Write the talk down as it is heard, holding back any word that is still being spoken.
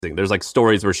There's like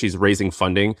stories where she's raising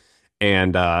funding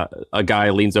and a guy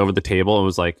leans over the table and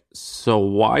was like, "So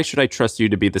why should I trust you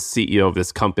to be the CEO of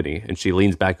this company?" And she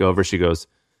leans back over. She goes,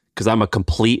 "Because I'm a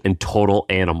complete and total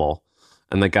animal."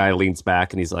 And the guy leans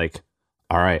back and he's like,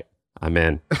 "All right, I'm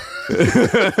in."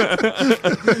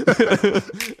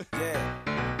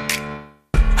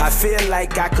 I feel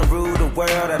like I can rule the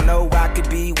world. I know I could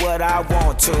be what I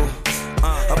want to.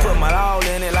 I put my all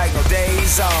in it like no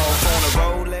days off. On the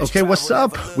road. Okay, what's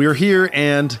up? We're here,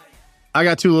 and I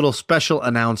got two little special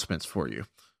announcements for you.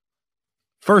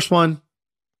 First one,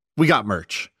 we got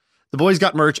merch. The boys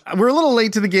got merch. We're a little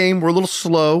late to the game. We're a little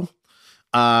slow.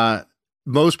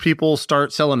 Most people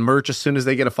start selling merch as soon as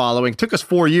they get a following. It took us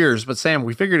 4 years, but Sam,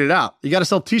 we figured it out. You got to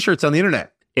sell t-shirts on the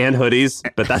internet. And hoodies,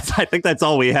 but I think that's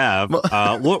all we have.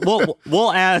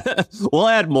 We'll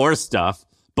add more stuff,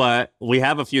 but we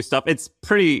have a few stuff. It's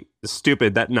pretty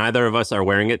stupid that neither of us are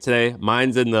wearing it today.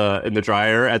 Mine's in the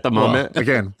dryer at the moment. Well,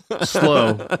 again,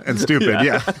 slow and stupid.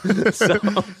 Yeah.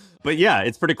 But yeah,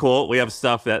 it's pretty cool. We have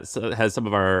stuff that has some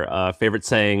of our favorite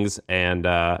sayings, and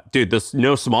dude, this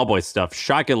No Small Boy stuff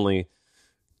shockingly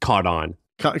caught on.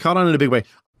 Caught on in a big way.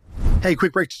 Hey,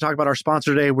 quick break to talk about our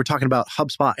sponsor today. We're talking about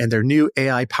HubSpot and their new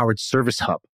AI-powered Service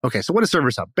Hub. Okay, so what is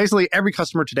Service Hub? Basically, every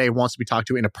customer today wants to be talked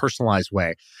to in a personalized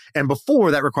way. And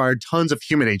before, that required tons of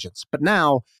human agents. But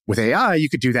now, with AI, you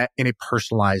could do that in a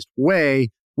personalized way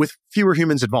with fewer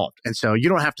humans involved. And so you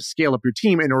don't have to scale up your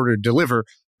team in order to deliver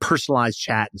personalized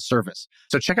chat and service.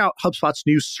 So check out HubSpot's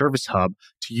new Service Hub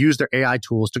to use their AI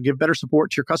tools to give better support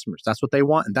to your customers. That's what they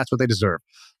want and that's what they deserve.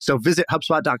 So visit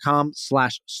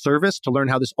HubSpot.com/service to learn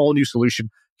how this all new solution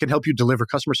can help you deliver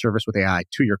customer service with AI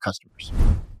to your customers.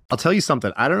 I'll tell you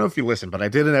something. I don't know if you listened, but I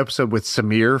did an episode with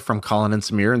Samir from Colin and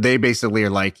Samir, and they basically are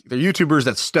like, they're YouTubers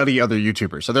that study other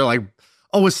YouTubers. So they're like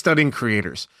always studying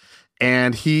creators.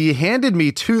 And he handed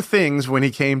me two things when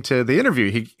he came to the interview.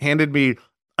 He handed me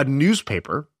a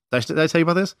newspaper. Did I tell you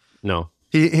about this? No.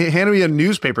 He handed me a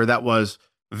newspaper that was,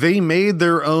 they made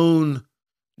their own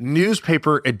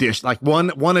newspaper edition, like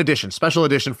one edition, special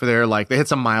edition for their, like, they hit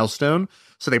some milestone.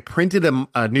 So they printed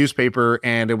a newspaper,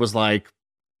 and it was like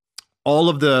all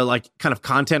of the like kind of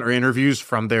content or interviews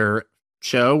from their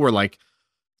show were like,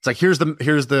 it's like, here's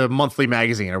the monthly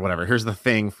magazine or whatever. Here's the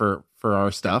thing for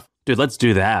our stuff. Dude, let's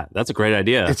do that. That's a great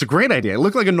idea. It's a great idea. It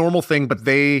looked like a normal thing, but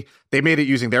they made it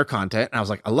using their content. And I was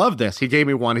like, I love this. He gave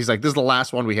me one. He's like, this is the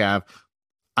last one we have.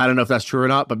 I don't know if that's true or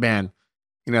not, but man,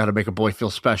 you know how to make a boy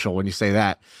feel special when you say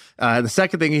that. The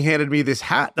second thing, he handed me this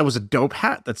hat that was a dope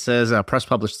hat that says Press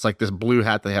Published. It's like this blue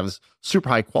hat. They have this super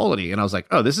high quality. And I was like,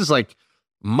 oh, this is like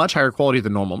much higher quality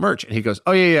than normal merch. And he goes,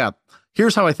 oh, yeah.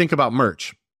 Here's how I think about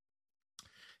merch.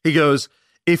 He goes,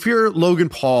 if you're Logan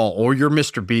Paul or you're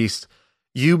Mr. Beast,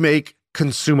 you make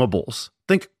consumables.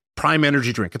 Think Prime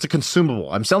Energy drink. It's a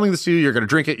consumable. I'm selling this to you. You're going to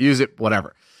drink it, use it,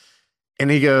 whatever.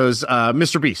 And he goes,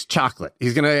 Mr. Beast, chocolate.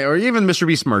 He's going to, or even Mr.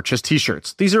 Beast merch, his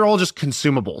t-shirts. These are all just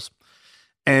consumables.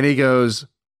 And he goes,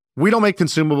 we don't make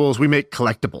consumables. We make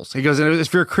collectibles. He goes, and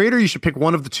if you're a creator, you should pick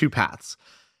one of the two paths.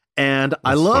 And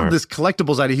I love this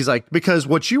collectibles idea. He's like, because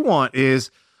what you want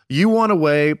is, you want a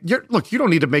way, look, you don't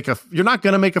need to you're not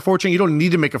going to make a fortune. You don't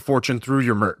need to make a fortune through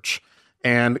your merch.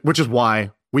 And which is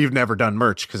why we've never done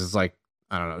merch, because it's like,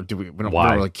 I don't know, we don't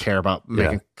really care about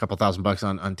making a couple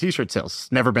 $1,000 on t-shirt sales.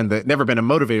 Never been a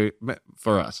motivator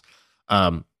for us.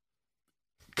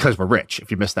 Because we're rich,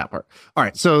 if you missed that part. All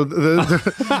right, so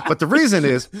but the reason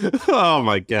is, oh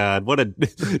my god,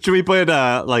 should we put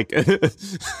like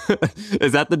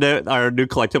is that our new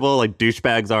collectible, like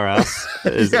douchebags are us?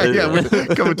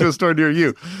 We're coming to a store near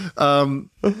you.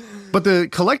 But the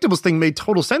collectibles thing made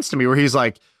total sense to me, where he's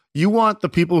like, you want the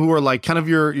people who are like kind of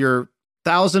your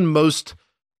 1,000 most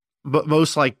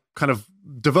like kind of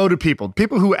devoted people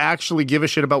who actually give a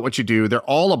shit about what you do. They're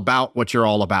all about what you're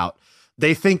all about.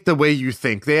 They think the way you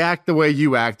think. They act the way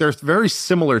you act. They're very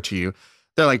similar to you.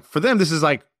 They're like, for them, this is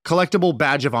like collectible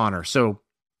badge of honor. So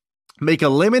make a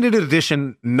limited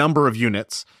edition number of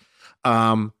units.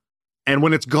 And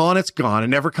when it's gone, it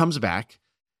never comes back.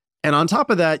 And on top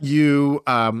of that,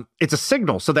 it's a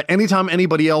signal so that anytime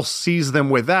anybody else sees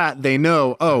them with that, they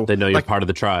know, you're part of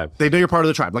the tribe. They know you're part of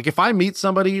the tribe. Like if I meet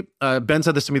somebody, Ben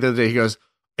said this to me the other day, he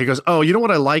goes, oh, you know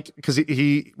what I like? Because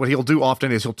what he'll do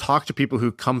often is he'll talk to people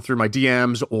who come through my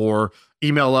DMs or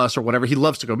email us or whatever. He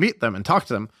loves to go meet them and talk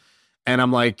to them. And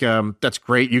I'm like, that's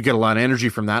great. You get a lot of energy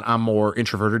from that. I'm more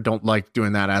introverted. Don't like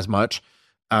doing that as much.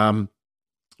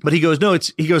 But he goes,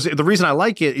 the reason I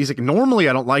like it, he's like, normally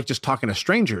I don't like just talking to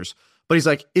strangers. But he's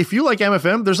like, if you like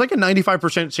MFM, there's like a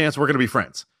 95% chance we're going to be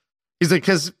friends. He's like,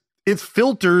 because it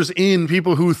filters in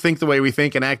people who think the way we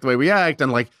think and act the way we act.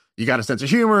 And like, you got a sense of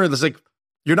humor. There's like,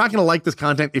 you're not going to like this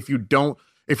content if you're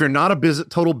not a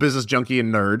total business junkie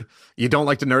and nerd. You don't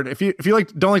like to nerd. If you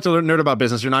don't like to nerd about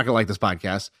business, you're not going to like this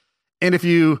podcast. And if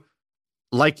you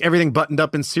like everything buttoned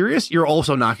up and serious, you're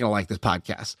also not going to like this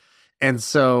podcast. And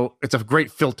so it's a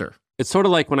great filter. It's sort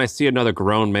of like when I see another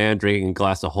grown man drinking a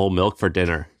glass of whole milk for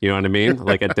dinner. You know what I mean?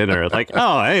 Like at dinner. Like,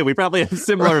 oh, hey, we probably have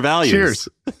similar values. Cheers.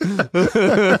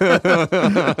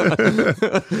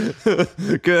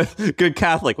 Good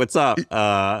Catholic. What's up?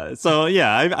 So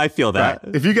yeah, I feel that.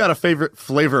 Right. If you got a favorite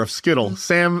flavor of Skittle,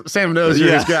 Sam knows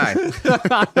you're his guy.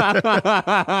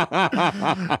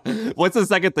 What's the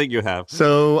second thing you have?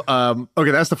 So,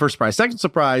 okay, that's the first surprise. Second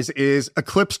surprise is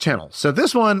Eclipse channel. So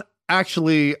this one,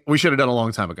 actually, we should have done a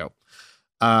long time ago.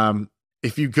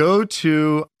 If you go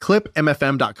to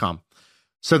clipmfm.com,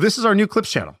 so this is our new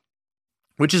Clips channel,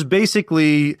 which is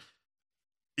basically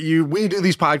we do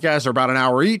these podcasts are about an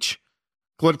hour each.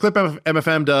 What Clip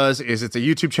MFM does is it's a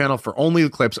YouTube channel for only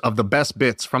the clips of the best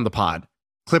bits from the pod,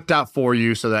 clipped out for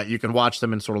you so that you can watch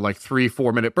them in sort of like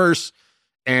 3-4 minute bursts.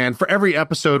 And for every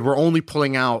episode, we're only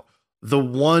pulling out the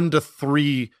 1 to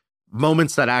 3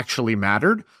 moments that actually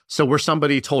mattered. So where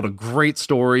somebody told a great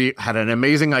story, had an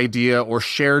amazing idea, or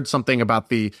shared something about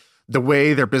the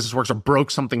way their business works, or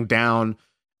broke something down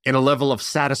in a level of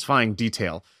satisfying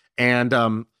detail. And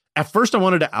at first I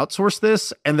wanted to outsource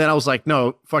this, and then I was like,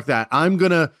 no, fuck that. I'm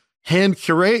going to hand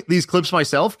curate these clips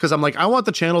myself, because I'm like, I want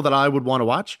the channel that I would want to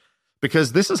watch,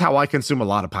 because this is how I consume a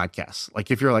lot of podcasts. Like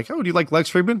if you're like, oh, do you like Lex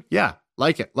Friedman? Yeah,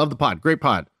 like it. Love the pod. Great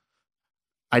pod.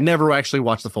 I never actually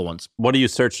watched the full ones. What do you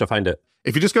search to find it?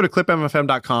 If you just go to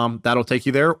clipmfm.com, that'll take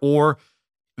you there, or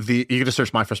you can just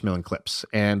search My First Million Clips.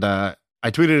 And I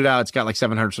tweeted it out. It's got like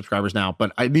 700 subscribers now,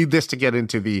 but I need this to get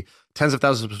into the tens of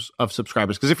thousands of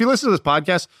subscribers. Because if you listen to this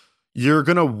podcast, you're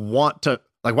going to want to,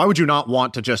 like, why would you not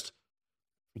want to just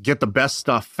get the best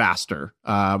stuff faster,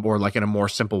 or like in a more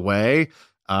simple way?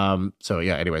 So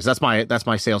yeah, anyways, that's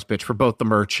my sales pitch for both the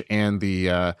merch and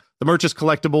the merch is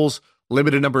collectibles,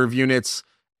 limited number of units.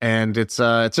 And it's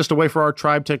just a way for our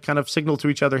tribe to kind of signal to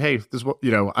each other, hey, this is what,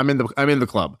 I'm in the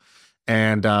club.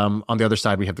 And on the other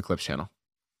side, we have the Clips channel.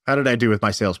 How did I do with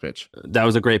my sales pitch? That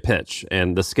was a great pitch.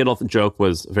 And the Skittle joke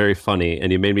was very funny.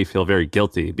 And you made me feel very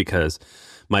guilty because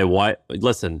my wife,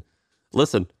 listen,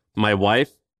 my wife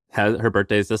has her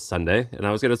birthday's this Sunday, and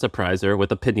I was going to surprise her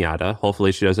with a piñata.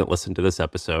 Hopefully she doesn't listen to this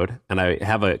episode. And I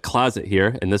have a closet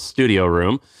here in this studio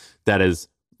room that is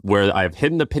where I've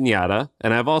hidden the piñata,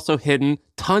 and I've also hidden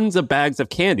tons of bags of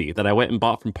candy that I went and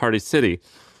bought from Party City.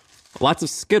 Lots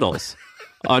of Skittles.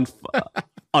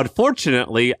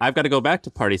 Unfortunately, I've got to go back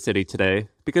to Party City today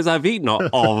because I've eaten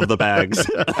all of the bags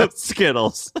of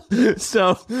Skittles.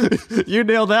 So you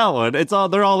nailed that one.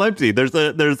 They're all empty. There's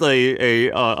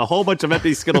a whole bunch of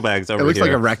empty Skittle bags over here. It looks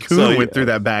like a raccoon went through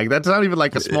that bag. That's not even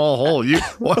like a small hole.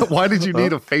 Why did you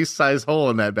need a face-size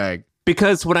hole in that bag?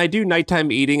 Because when I do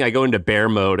nighttime eating, I go into bear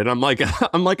mode, and I'm like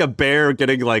a bear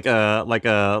getting like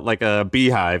a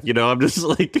beehive. I'm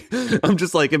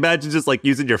just like imagine just like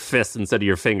using your fists instead of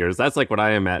your fingers. That's like what I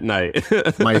am at night.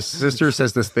 My sister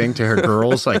says this thing to her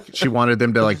girls, like she wanted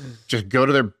them to like just go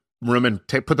to their room and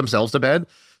put themselves to bed.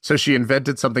 So she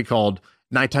invented something called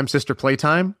nighttime sister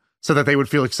playtime, so that they would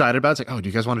feel excited about it. It's like, oh, do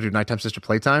you guys want to do nighttime sister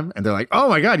playtime? And they're like, oh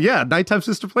my God, yeah, nighttime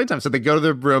sister playtime. So they go to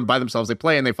their room by themselves, they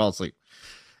play, and they fall asleep.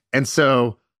 And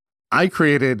so I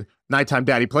created Nighttime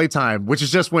Daddy Playtime, which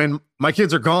is just when my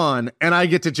kids are gone and I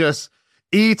get to just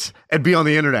eat and be on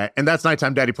the internet. And that's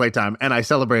Nighttime Daddy Playtime. And I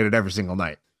celebrate it every single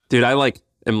night. Dude, I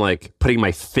am putting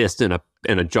my fist in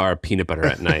a jar of peanut butter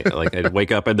at night. Like I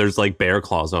wake up and there's like bear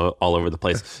claws all over the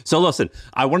place. So listen,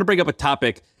 I want to bring up a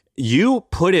topic. You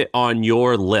put it on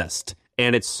your list,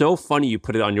 and it's so funny you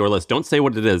put it on your list. Don't say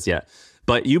what it is yet.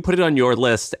 But you put it on your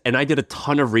list, and I did a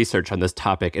ton of research on this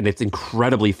topic, and it's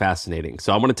incredibly fascinating.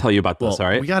 So I want to tell you about this, all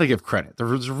right? We got to give credit.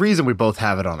 There's a reason we both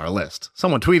have it on our list.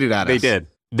 Someone tweeted at us. They did.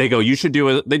 They go, you should do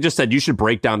it. They just said, you should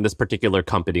break down this particular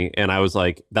company. And I was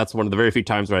like, that's one of the very few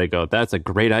times where I go, that's a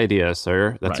great idea,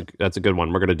 sir. That's a good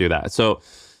one. We're going to do that. So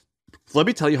let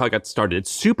me tell you how I got started.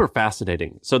 It's super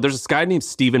fascinating. So there's this guy named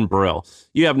Stephen Brill.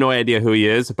 You have no idea who he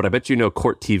is, but I bet you know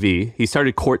Court TV. He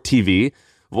started Court TV.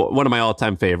 One of my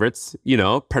all-time favorites,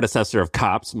 predecessor of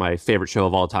Cops, my favorite show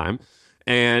of all time.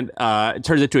 And it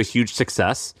turns into a huge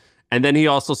success. And then he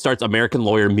also starts American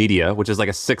Lawyer Media, which is like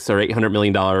a $600 or $800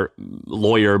 million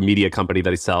lawyer media company that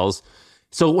he sells.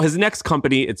 So his next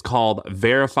company, it's called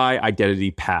Verify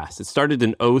Identity Pass. It started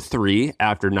in 2003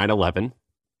 after 9/11.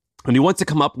 And he wants to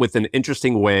come up with an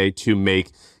interesting way to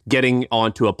make getting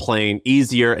onto a plane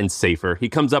easier and safer. He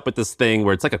comes up with this thing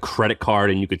where it's like a credit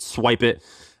card and you could swipe it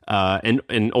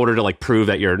in order to like prove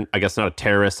that you're, I guess, not a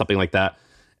terrorist, something like that.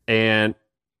 And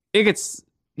it gets,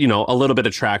 a little bit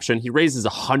of traction. He raises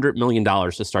 $100 million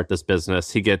to start this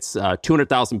business. He gets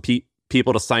 200,000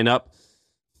 people to sign up.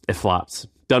 It flops.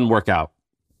 Doesn't work out.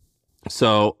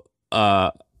 So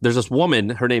there's this woman.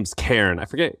 Her name's Karen. I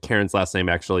forget Karen's last name,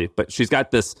 actually. But she's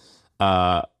got this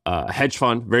hedge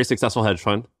fund, very successful hedge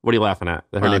fund. What are you laughing at?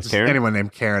 Her name's Karen? Anyone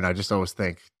named Karen, I just always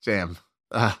think, damn,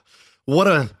 what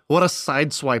a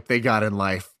side swipe they got in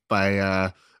life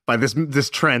by this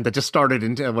trend that just started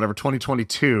in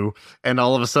 2022, and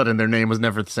all of a sudden their name was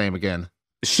never the same again.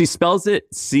 She spells it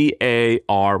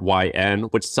Caryn,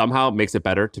 which somehow makes it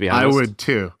better, to be honest. I would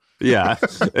too. Yeah,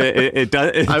 it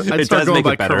does. I'd start going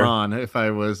by Karan if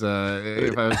I was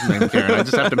named Karen. I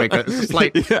just have to make a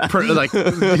slight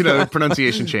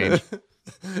pronunciation change.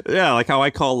 Yeah, like how I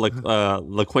call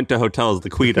La Quinta Hotels the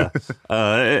Quita.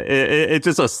 It's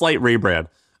just a slight rebrand.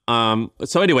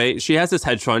 So anyway, she has this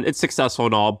hedge fund. It's successful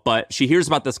and all, but she hears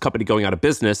about this company going out of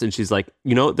business, and she's like,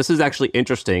 this is actually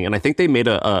interesting. And I think they made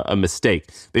a mistake.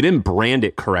 They didn't brand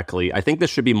it correctly. I think this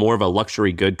should be more of a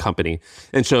luxury good company.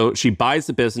 And so she buys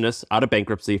the business out of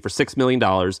bankruptcy for $6 million.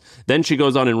 Then she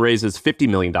goes on and raises $50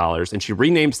 million, and she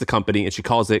renames the company, and she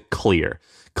calls it Clear.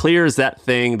 Clear is that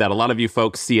thing that a lot of you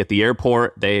folks see at the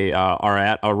airport. They are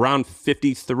at around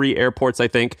 53 airports, I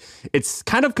think. It's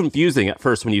kind of confusing at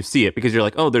first when you see it because you're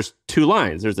like, oh, there's two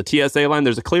lines. There's a TSA line,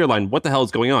 there's a Clear line. What the hell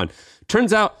is going on?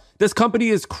 Turns out this company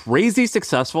is crazy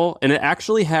successful, and it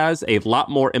actually has a lot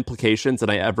more implications than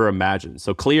I ever imagined.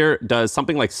 So Clear does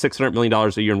something like $600 million a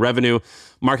year in revenue,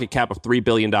 market cap of $3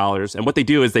 billion. And what they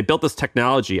do is they built this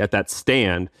technology at that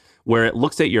stand where it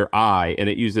looks at your eye and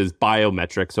it uses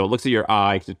biometrics. So it looks at your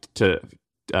eye to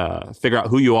figure out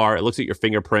who you are. It looks at your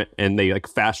fingerprint, and they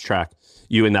fast track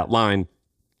you in that line.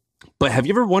 But have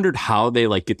you ever wondered how they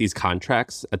get these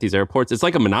contracts at these airports? It's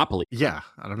like a monopoly. Yeah,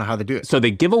 I don't know how they do it. So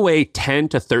they give away 10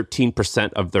 to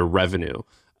 13% of their revenue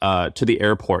to the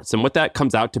airports. And what that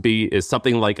comes out to be is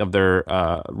something like of their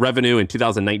revenue in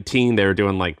 2019, they were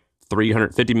doing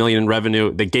 $350 million in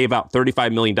revenue. They gave out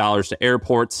 $35 million to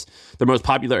airports. Their most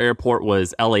popular airport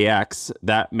was LAX.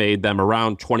 That made them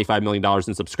around $25 million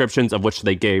in subscriptions, of which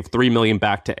they gave $3 million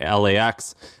back to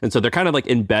LAX. And so they're kind of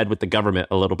in bed with the government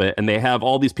a little bit. And they have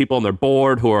all these people on their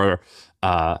board who are,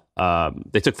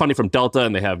 they took funding from Delta,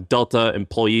 and they have Delta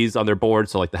employees on their board.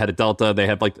 So the head of Delta, they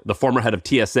have the former head of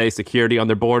TSA security on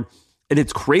their board. And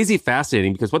it's crazy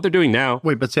fascinating because what they're doing now.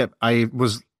 Wait, but Tip, I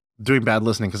was doing bad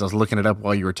listening because I was looking it up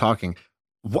while you were talking.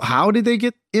 How did they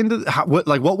get into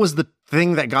what was the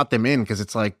thing that got them in? Because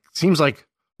it's seems like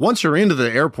once you're into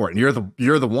the airport and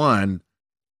you're the one,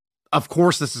 of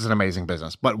course this is an amazing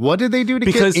business. But what did they do to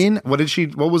get in?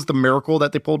 What was the miracle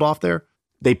that they pulled off there?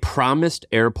 They promised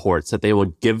airports that they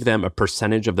would give them a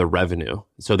percentage of the revenue.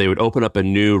 So they would open up a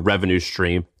new revenue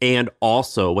stream. And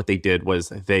also what they did was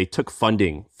they took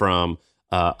funding from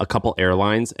a couple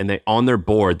airlines, and they on their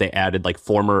board they added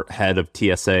former head of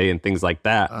TSA and things like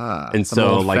that. And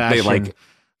so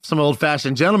some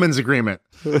old-fashioned gentleman's agreement.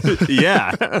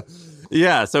 Yeah.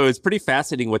 Yeah. So it's pretty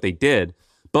fascinating what they did.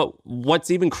 But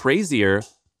what's even crazier,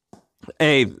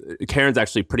 Karen's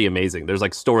actually pretty amazing. There's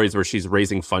stories where she's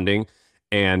raising funding,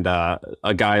 and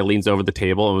a guy leans over the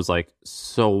table and was like,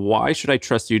 so why should I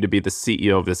trust you to be the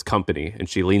CEO of this company? And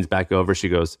she leans back over. She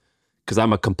goes, because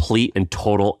I'm a complete and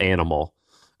total animal.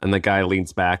 And the guy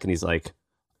leans back and he's like,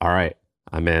 all right,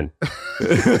 I'm in.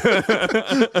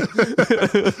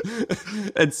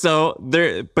 And so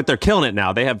they're killing it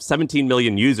now. They have 17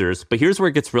 million users. But here's where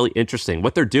it gets really interesting.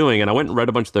 What they're doing, and I went and read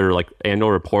a bunch of their annual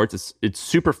reports. It's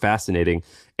super fascinating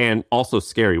and also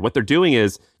scary. What they're doing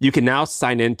is you can now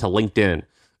sign in to LinkedIn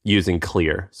using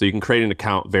Clear. So you can create an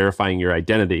account verifying your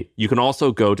identity. You can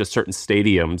also go to certain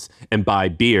stadiums and buy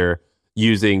beer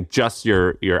using just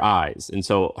your eyes. And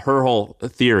so her whole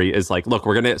theory is look,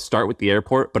 we're going to start with the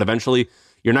airport, but eventually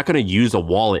you're not going to use a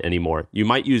wallet anymore. You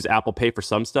might use Apple Pay for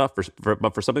some stuff,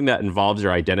 but for something that involves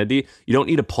your identity, you don't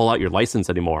need to pull out your license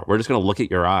anymore. We're just going to look at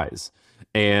your eyes.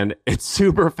 And it's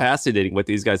super fascinating what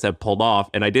these guys have pulled off.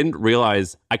 And I didn't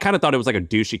realize, I kind of thought it was a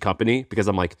douchey company because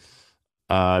I'm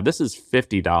this is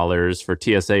 $50 for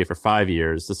TSA for 5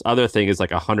 years. This other thing is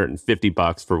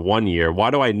 $150 for 1 year. Why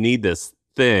do I need this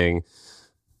thing?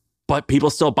 But people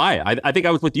still buy it. I think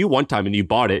I was with you one time and you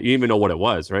bought it. You didn't even know what it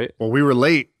was, right? Well, we were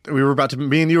late.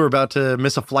 Me and you were about to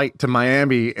miss a flight to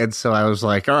Miami. And so I was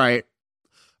like, all right,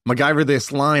 MacGyver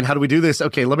this line. How do we do this?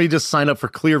 Okay, let me just sign up for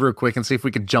Clear real quick and see if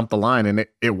we could jump the line. And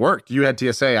it worked. You had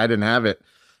TSA. I didn't have it.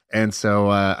 And so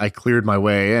I cleared my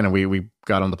way in and we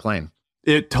got on the plane.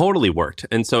 It totally worked.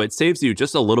 And so it saves you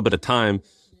just a little bit of time.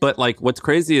 But what's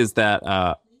crazy is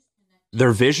that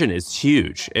their vision is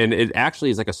huge. And it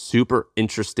actually is a super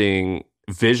interesting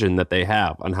vision that they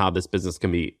have on how this business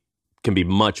can be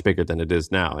much bigger than it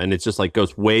is now. And it's just like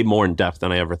goes way more in depth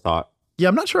than I ever thought. Yeah,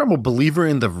 I'm not sure I'm a believer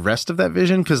in the rest of that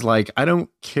vision because, like, I don't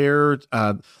care,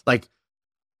 like,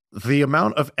 the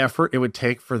amount of effort it would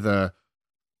take for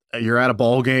you're at a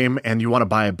ball game and you want to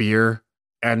buy a beer,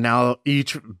 and now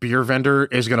each beer vendor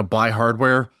is going to buy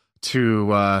hardware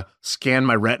to scan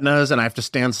my retinas, and I have to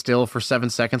stand still for 7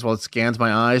 seconds while it scans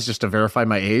my eyes just to verify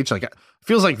my age. Like, it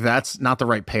feels like that's not the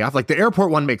right payoff. Like, the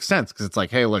airport one makes sense because it's like,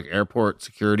 hey, look, airport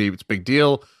security, it's a big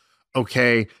deal.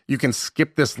 Okay, you can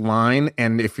skip this line,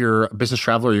 and if you're a business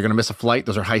traveler, you're going to miss a flight.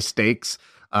 Those are high stakes.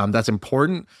 That's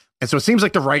important. And so it seems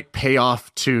like the right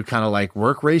payoff to kind of like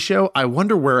work ratio. I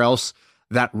wonder where else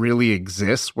that really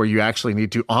exists, where you actually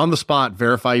need to, on the spot,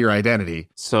 verify your identity.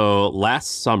 So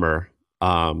last summer,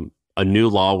 a new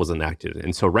law was enacted.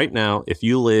 And so right now, if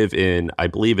you live in, I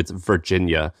believe it's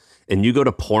Virginia, and you go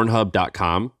to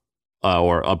Pornhub.com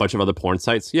or a bunch of other porn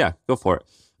sites, yeah, go for it.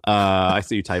 I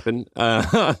see you typing.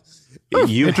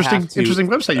 Interesting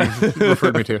website you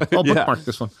referred me to. I'll bookmark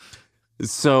this one.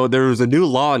 So there was a new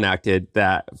law enacted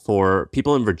that for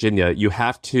people in Virginia, you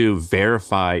have to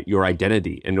verify your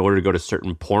identity in order to go to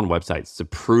certain porn websites to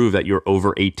prove that you're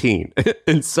over 18.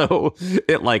 And so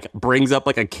it like brings up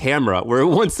like a camera where it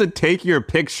wants to take your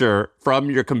picture from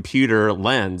your computer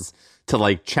lens to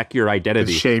like check your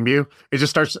identity. Shame you. It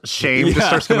just starts just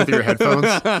starts coming through your headphones.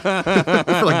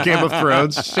 For like Game of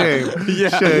Thrones. Shame.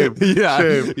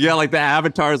 Yeah. Like the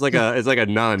avatar is like a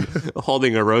nun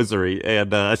holding a rosary,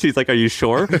 and she's like, "Are you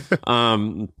sure?"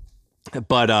 But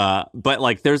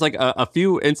like there's like a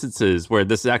few instances where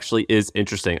this actually is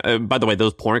interesting. By the way,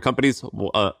 those porn companies, some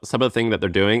of the thing that they're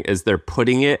doing is they're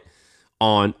putting it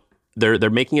on. They're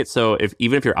making it so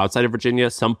even if you're outside of Virginia,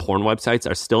 some porn websites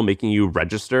are still making you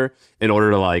register in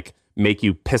order to like make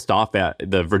you pissed off at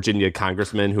the Virginia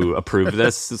congressman who approved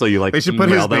this. So you like they should put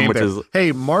his name there.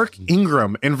 Hey, Mark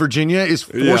Ingram in Virginia is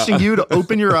forcing you to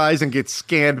open your eyes and get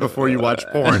scanned before you watch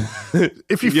porn.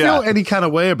 If you feel any kind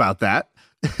of way about that,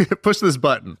 push this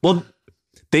button. Well,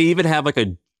 they even have like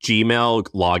a Gmail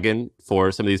login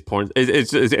for some of these porn.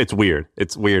 It's weird.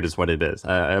 It's weird is what it is.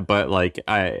 But like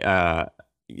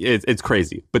it's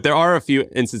crazy. But there are a few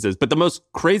instances. But the most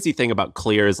crazy thing about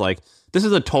Clear is like this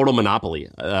is a total monopoly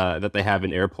that they have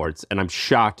in airports, and I'm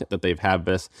shocked that they've had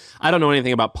this. I don't know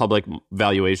anything about public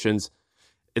valuations.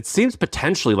 It seems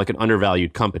potentially like an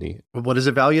undervalued company. What is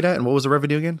it valued at, and what was the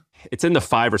revenue again? It's in the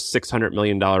 $500 or $600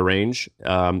 million range.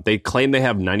 They claim they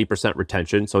have 90%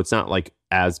 retention, so it's not like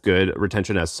as good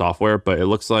retention as software, but it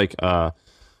looks like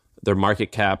their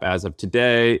market cap as of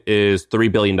today is $3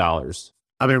 billion.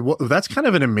 I mean, that's kind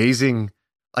of an amazing,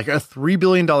 like a $3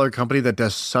 billion company that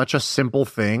does such a simple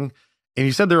thing. And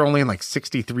you said they're only in like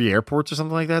 63 airports or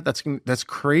something like that. That's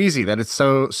crazy that it's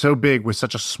so big with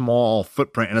such a small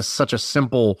footprint and it's such a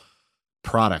simple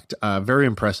product. Very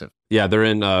impressive. Yeah, they're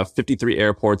in 53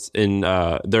 airports. In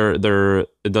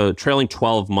the trailing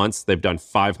 12 months, they've done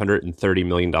 $530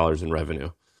 million in revenue.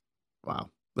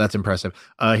 Wow, that's impressive.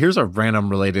 Here's a random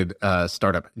related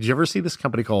startup. Did you ever see this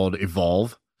company called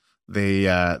Evolve?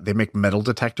 They make metal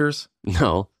detectors.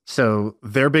 No. So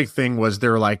their big thing was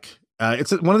they're like,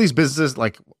 it's one of these businesses,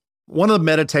 like one of the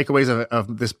meta takeaways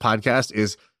of this podcast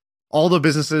is all the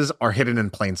businesses are hidden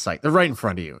in plain sight. They're right in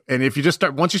front of you. And if you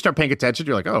once you start paying attention,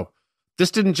 you're like, oh,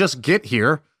 this didn't just get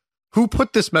here. Who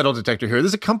put this metal detector here?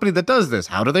 There's a company that does this.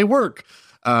 How do they work?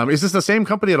 Is this the same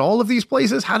company at all of these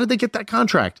places? How did they get that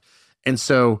contract? And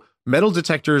so metal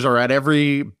detectors are at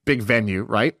every big venue,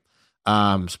 right?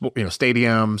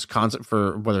 Stadiums,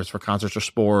 whether it's for concerts or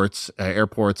sports,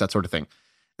 airports, that sort of thing.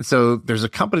 And so there's a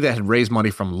company that had raised money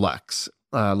from Lux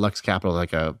Capital,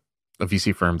 like a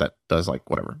VC firm that does like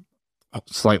whatever,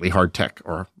 slightly hard tech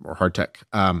or hard tech.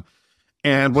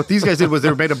 And what these guys did was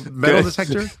they made a metal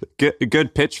detector.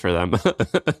 Good pitch for them.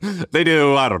 They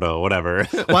do, I don't know, whatever.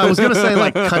 Well, I was going to say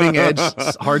like cutting edge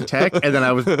hard tech. And then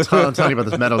I was telling you about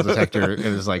this metal detector. It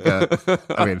was like,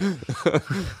 I mean,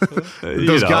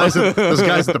 those guys at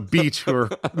the beach who are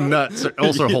nuts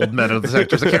also hold metal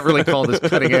detectors. I can't really call this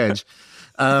cutting edge.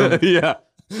 Yeah.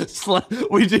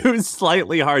 We do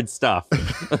slightly hard stuff.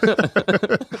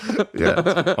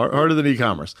 Yeah. Harder than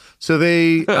e-commerce. So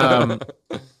they,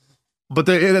 but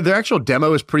their actual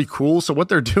demo is pretty cool. So what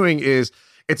they're doing is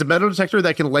it's a metal detector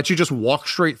that can let you just walk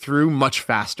straight through much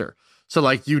faster. So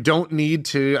like you don't need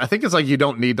to, I think it's like you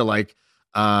don't need to like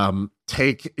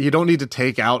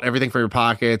take out everything from your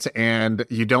pockets, and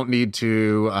you don't need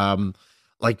to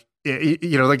I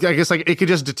guess like it could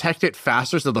just detect it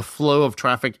faster. So the flow of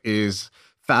traffic is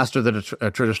faster than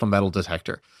a traditional metal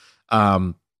detector.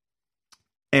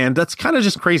 And that's kind of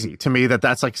just crazy to me that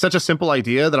that's like such a simple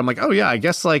idea that I'm like, oh yeah, I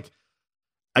guess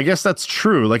that's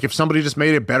true. Like if somebody just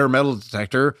made a better metal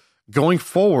detector going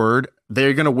forward,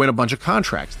 they're going to win a bunch of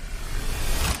contracts.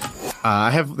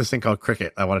 I have this thing called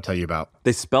Cricket I want to tell you about.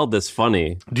 They spelled this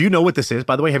funny. Do you know what this is,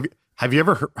 by the way? Have you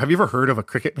ever heard of a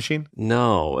Cricket machine?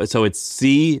 No. So it's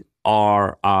CRICUT.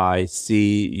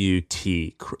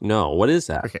 No, what is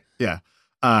that? Okay. Yeah.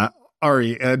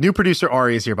 Ari, new producer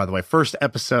Ari is here, by the way. First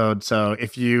episode. So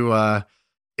if you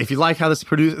like how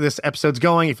this episode's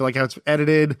going, if you like how it's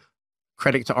edited,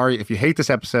 credit to Ari. If you hate this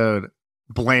episode,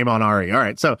 blame on Ari. All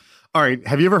right. So Ari,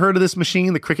 have you ever heard of this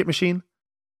machine, the Cricket machine?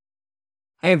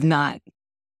 I have not.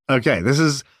 Okay.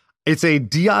 It's a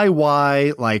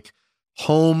DIY like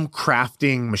home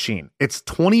crafting machine. It's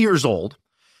 20 years old.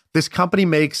 This company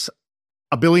makes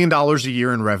 $1 billion a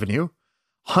year in revenue,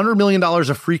 $100 million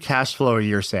of free cash flow a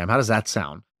year, Sam. How does that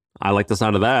sound? I like the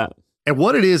sound of that. And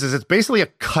what it is it's basically a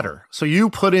cutter. So you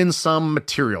put in some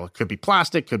material. It could be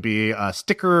plastic, could be a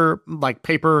sticker, like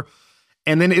paper,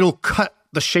 and then it'll cut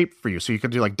the shape for you. So you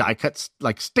could do like die cuts,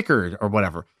 like sticker or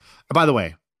whatever. By the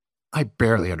way, I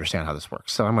barely understand how this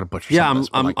works, so I'm going to butcher. Yeah,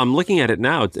 I'm looking at it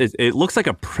now. It looks like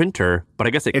a printer, but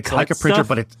I guess it's like a printer, stuff?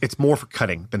 but it's more for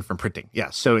cutting than for printing. Yeah,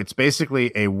 so it's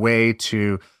basically a way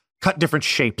to cut different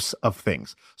shapes of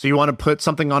things. So you want to put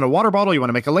something on a water bottle, you want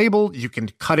to make a label, you can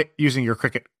cut it using your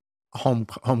Cricut home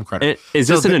cutter. Is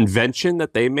this an invention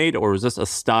that they made, or is this a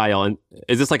style? And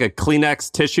is this like a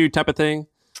Kleenex tissue type of thing?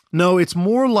 No, it's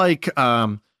more like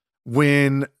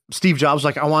when Steve Jobs was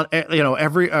like, I want,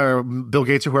 every Bill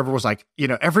Gates or whoever was like,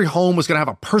 every home was going to have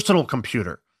a personal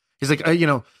computer. He's like,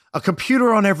 a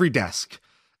computer on every desk.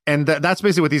 And that's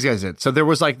basically what these guys did. So there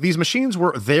was like, these machines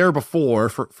were there before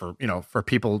for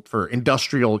people, for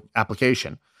industrial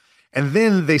application. And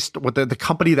then the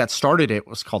company that started it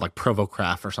was called like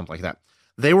Provocraft or something like that.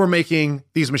 They were making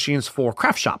these machines for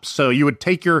craft shops. So you would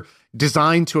take your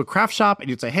design to a craft shop and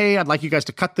you'd say, hey, I'd like you guys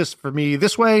to cut this for me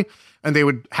this way. And they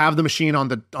would have the machine on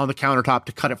the countertop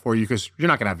to cut it for you because you're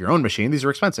not going to have your own machine. These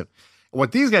are expensive.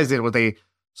 What these guys did was they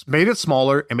made it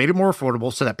smaller and made it more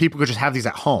affordable so that people could just have these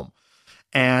at home.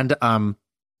 And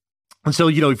so,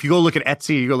 if you go look at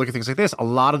Etsy, you go look at things like this, a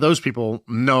lot of those people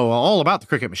know all about the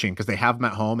Cricut machine because they have them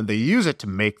at home and they use it to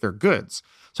make their goods.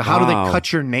 So how do they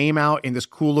cut your name out in this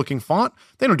cool looking font?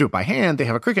 They don't do it by hand. They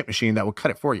have a Cricut machine that will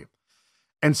cut it for you.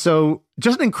 And so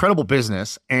just an incredible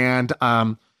business. And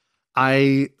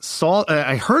I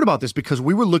heard about this because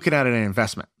we were looking at an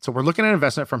investment. So we're looking at an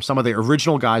investment from some of the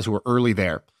original guys who were early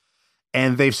there.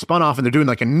 And they've spun off and they're doing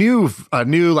like a new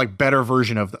like better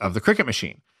version of the Cricut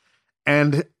machine.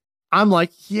 And I'm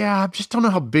like, yeah, I just don't know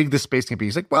how big this space can be.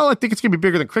 He's like, well, I think it's going to be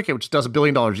bigger than Cricut, which does $1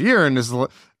 billion a year and is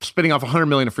spitting off $100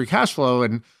 million of free cash flow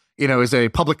and, is a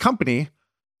public company.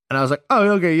 And I was like, oh,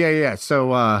 okay, yeah.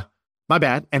 So my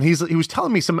bad. And he was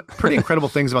telling me some pretty incredible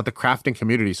things about the crafting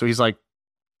community. So he's like,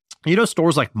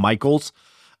 stores like Michael's,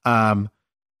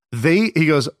 he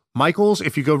goes, Michael's,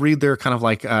 if you go read their kind of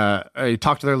like,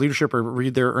 talk to their leadership or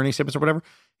read their earnings statements or whatever,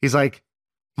 he's like,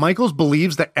 Michael's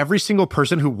believes that every single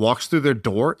person who walks through their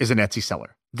door is an Etsy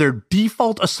seller. Their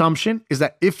default assumption is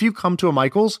that if you come to a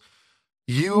Michael's,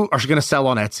 you are going to sell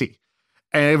on Etsy.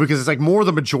 And because it's like more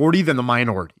the majority than the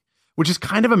minority, which is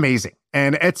kind of amazing.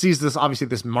 And Etsy is obviously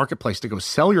this marketplace to go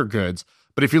sell your goods.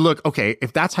 But if you look, okay,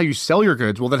 if that's how you sell your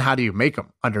goods, well, then how do you make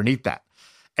them underneath that?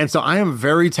 And so I am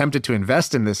very tempted to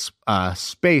invest in this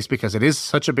space because it is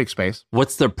such a big space.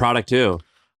 What's the product too?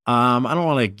 I don't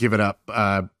want to give it up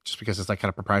just because it's like kind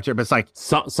of proprietary, but it's like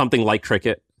something like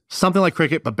Cricut. Something like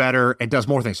Cricut, but better. It does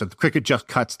more things. So the Cricut just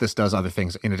cuts. This does other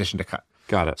things in addition to cut.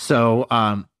 Got it. So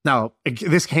now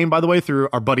this came, by the way, through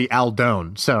our buddy Al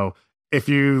Doan. So if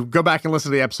you go back and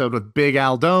listen to the episode with Big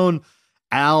Al Doan,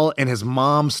 Al and his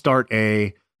mom start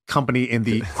a company in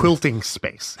the quilting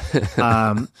space.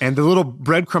 And the little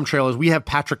breadcrumb trail is we have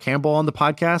Patrick Campbell on the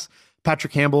podcast.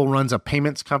 Patrick Campbell runs a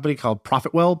payments company called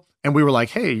Profitwell. And we were like,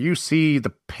 hey, you see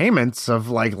the payments of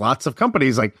like lots of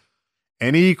companies, like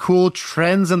any cool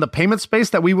trends in the payment space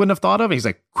that we wouldn't have thought of? And he's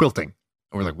like, quilting.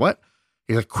 And we're like, what?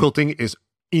 He's like, quilting is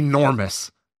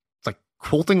enormous. It's like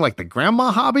quilting like the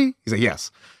grandma hobby? He's like, yes,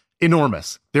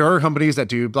 enormous. There are companies that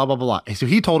do blah, blah, blah, blah. And so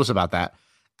he told us about that.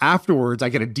 Afterwards, I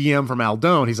get a DM from Al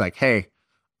Doan. He's like, hey,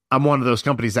 I'm one of those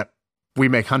companies that we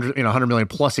make 100 million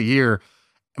plus a year.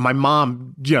 And my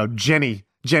mom, Jenny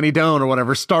Doan or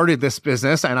whatever, started this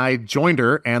business and I joined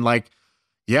her and like,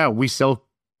 yeah, we sell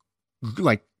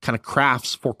like kind of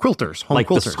crafts for quilters, home like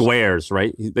quilters. The squares,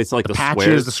 right? It's like the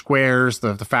patches, the squares,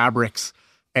 the fabrics,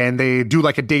 and they do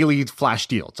like a daily flash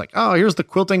deal. It's like, oh, here's the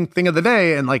quilting thing of the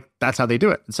day. And like, that's how they do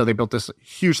it. And so they built this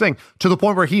huge thing to the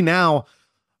point where he now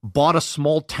bought a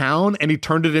small town and he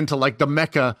turned it into like the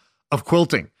mecca of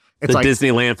quilting. It's the like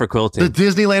Disneyland for quilting. the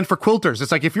Disneyland for quilters.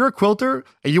 It's like if you're a quilter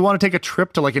and you want to take a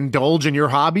trip to like indulge in your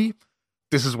hobby,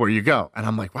 this is where you go. And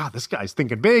I'm like, wow, this guy's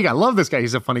thinking big. I love this guy.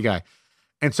 He's a funny guy.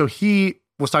 And so he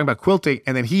was talking about quilting,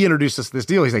 and then he introduced us to this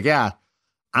deal. He's like, yeah,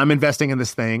 I'm investing in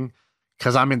this thing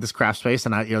because I'm in this craft space,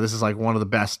 and this is like one of the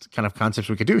best kind of concepts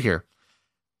we could do here.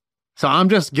 So I'm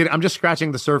just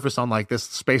scratching the surface on like this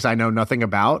space I know nothing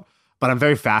about, but I'm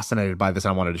very fascinated by this.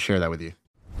 And I wanted to share that with you.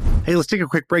 Hey, let's take a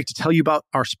quick break to tell you about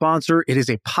our sponsor. It is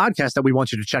a podcast that we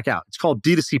want you to check out. It's called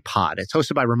D2C Pod. It's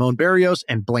hosted by Ramon Barrios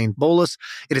and Blaine Bolus.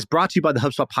 It is brought to you by the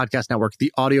HubSpot Podcast Network,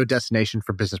 the audio destination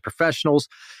for business professionals.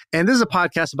 And this is a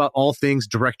podcast about all things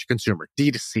direct to consumer,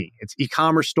 D2C. It's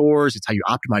e-commerce stores. It's how you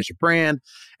optimize your brand.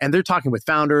 And they're talking with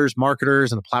founders,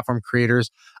 marketers, and the platform creators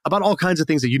about all kinds of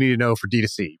things that you need to know for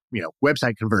D2C.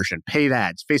 Website conversion, paid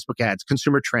ads, Facebook ads,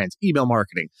 consumer trends, email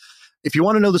marketing. If you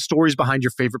want to know the stories behind your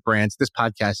favorite brands, this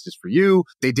podcast is for you.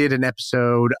 They did an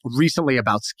episode recently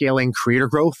about scaling creator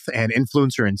growth and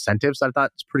influencer incentives that I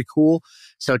thought was pretty cool.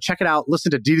 So check it out.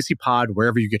 Listen to D2C Pod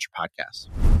wherever you get your podcasts.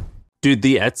 Dude,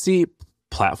 the Etsy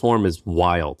platform is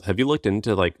wild. Have you looked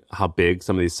into like how big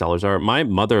some of these sellers are? My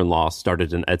mother-in-law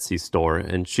started an Etsy store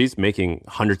and she's making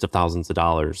hundreds of thousands of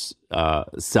dollars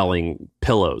selling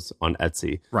pillows on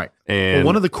Etsy. Right. And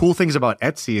one of the cool things about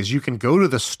Etsy is you can go to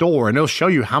the store and it'll show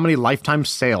you how many lifetime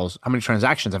sales, how many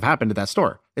transactions have happened at that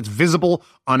store. It's visible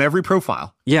on every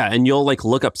profile. yeah, and you'll like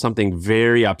look up something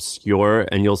very obscure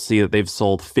and you'll see that they've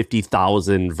sold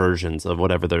 50,000 versions of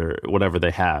whatever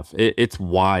they have. It's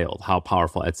wild how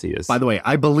powerful Etsy is. By the way,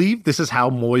 I believe this is how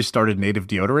Moise started Native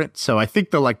Deodorant. So I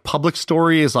think the like public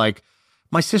story is like,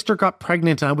 my sister got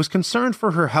pregnant and I was concerned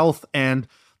for her health and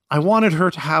I wanted her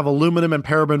to have aluminum and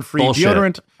paraben-free Bullshit.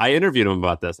 deodorant. I interviewed him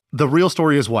about this. The real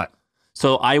story is what?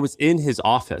 So I was in his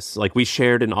office, like we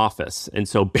shared an office. And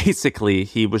so basically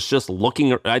he was just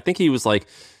looking, I think he was like,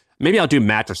 maybe I'll do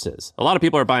mattresses. A lot of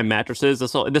people are buying mattresses.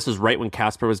 This is right when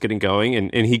Casper was getting going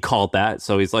and he called that.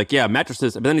 So he's like, yeah,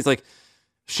 mattresses. But then he's like,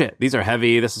 shit, these are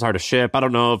heavy. This is hard to ship. I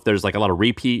don't know if there's like a lot of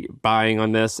repeat buying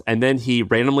on this. And then he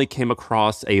randomly came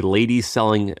across a lady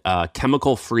selling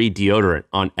chemical-free deodorant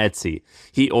on Etsy.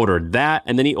 He ordered that,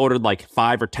 and then he ordered like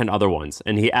 5 or 10 other ones.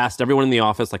 And he asked everyone in the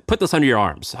office, like, put this under your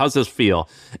arms. How's this feel?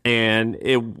 And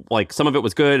it like some of it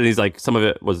was good, and he's like, some of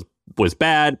it was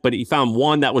bad, but he found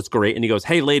one that was great. And he goes,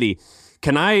 hey, lady,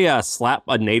 can I slap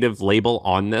a native label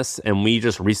on this and we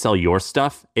just resell your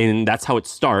stuff? And that's how it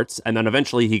starts. And then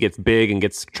eventually he gets big and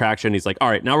gets traction. He's like, all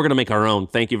right, now we're going to make our own.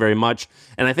 Thank you very much.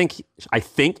 And I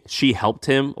think she helped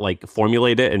him like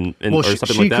formulate it and or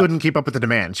something like that. She couldn't keep up with the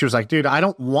demand. She was like, dude,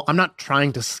 I'm not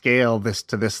trying to scale this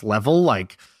to this level.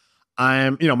 Like,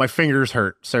 my fingers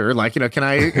hurt, sir. Like, can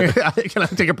I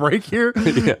take a break here?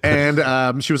 Yeah.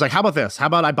 And she was like, how about this? How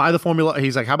about I buy the formula?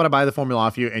 He's like, how about I buy the formula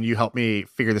off you and you help me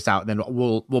figure this out? And then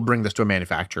we'll bring this to a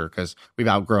manufacturer because we've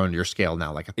outgrown your scale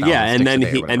now. Like 1,000 yeah, and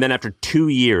sticks then then after 2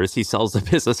 years, he sells the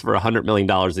business for $100 million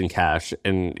in cash.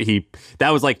 And that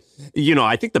was like,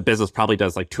 I think the business probably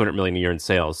does like $200 million a year in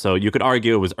sales. So you could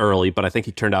argue it was early, but I think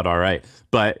he turned out all right.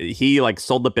 But he like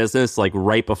sold the business like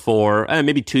right before,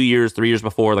 maybe 2 years, 3 years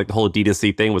before, like the whole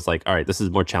D2C thing was like, all right, this is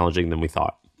more challenging than we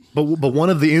thought. But one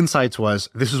of the insights was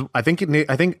I think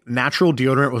natural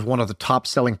deodorant was one of the top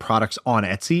selling products on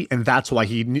Etsy, and that's why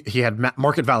he had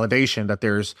market validation that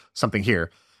there's something here.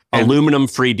 Aluminum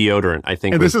free deodorant, I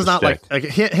think. And this is not like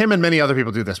him and many other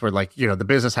people do this, where like the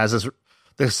business has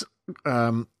this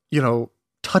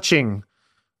touching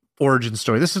origin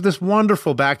story. This is this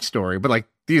wonderful backstory, but like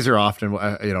these are often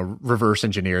reverse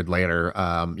engineered later.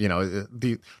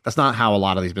 That's not how a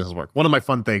lot of these businesses work. One of my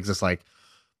fun things is like,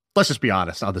 let's just be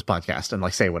honest on this podcast and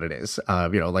like say what it is.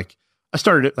 Like I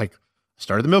started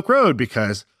the Milk Road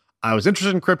because I was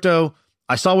interested in crypto.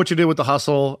 I saw what you did with the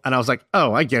hustle, and I was like,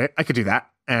 oh, I get it. I could do that,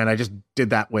 and I just did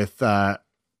that with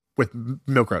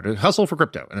Milk Road, hustle for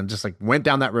crypto, and I just like went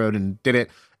down that road and did it.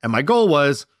 And my goal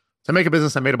was to make a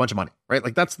business that made a bunch of money, right?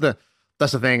 Like that's the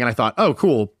thing. And I thought, oh,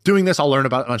 cool. Doing this, I'll learn a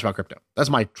bunch about crypto.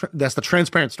 That's the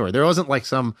transparent story. There wasn't like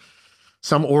some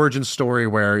origin story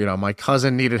where, my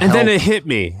cousin needed help. And then it hit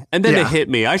me. It hit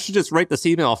me. I should just write this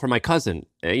email for my cousin,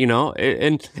 and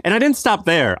I didn't stop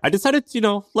there. I decided,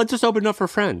 let's just open it up for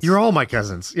friends. You're all my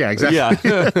cousins. Yeah, exactly.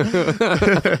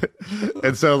 Yeah.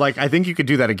 And so like, I think you could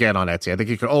do that again on Etsy. I think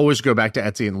you could always go back to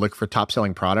Etsy and look for top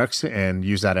selling products and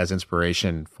use that as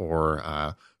inspiration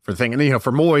for the thing. And,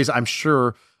 for Moise, I'm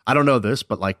sure, I don't know this,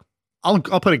 but like, I'll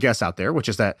put a guess out there, which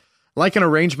is that like an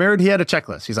arranged marriage, he had a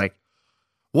checklist. He's like,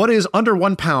 what is under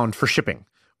 £1 for shipping?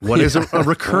 What is a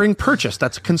recurring purchase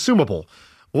that's consumable?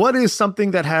 What is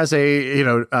something that has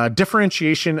a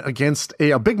differentiation against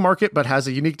a big market, but has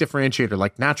a unique differentiator,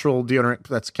 like natural deodorant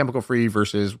that's chemical free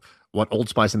versus what Old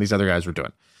Spice and these other guys were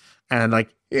doing? And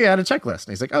like, he had a checklist,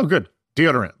 and he's like, oh, good,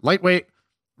 deodorant, lightweight,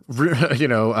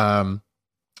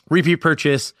 repeat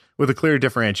purchase with a clear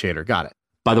differentiator. Got it.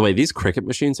 By the way, these Cricut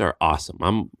machines are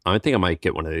awesome. I think I might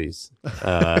get one of these.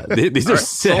 These are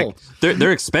sick. Sold.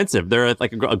 They're expensive. They're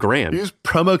like a grand. Use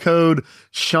promo code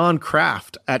Sean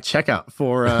Craft at checkout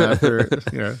for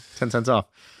 10 cents off.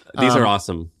 These are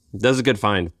awesome. That was a good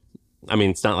find. I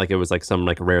mean, it's not like it was like some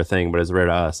like rare thing, but it's rare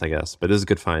to us, I guess. But this is a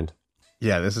good find.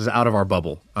 Yeah, this is out of our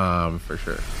bubble, for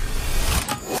sure.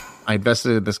 I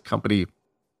invested in this company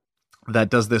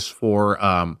that does this for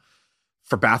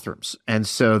bathrooms, and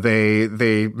so they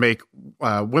make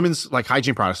women's like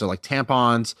hygiene products, so like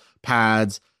tampons,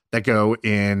 pads that go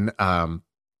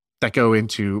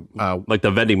into like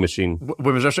the vending machine.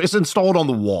 Women's restroom. It's installed on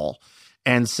the wall,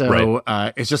 and so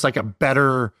it's just like a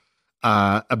better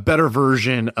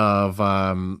version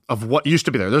of what used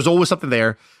to be there. There's always something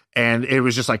there, and it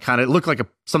was just like kind of looked like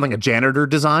something a janitor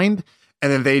designed.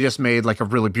 And then they just made like a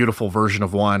really beautiful version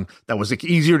of one that was like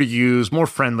easier to use, more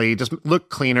friendly, just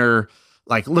looked cleaner,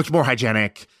 like looked more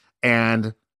hygienic.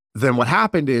 And then what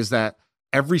happened is that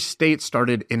every state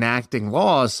started enacting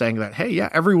laws saying that, hey, yeah,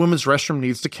 every women's restroom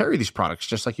needs to carry these products,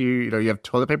 just like you have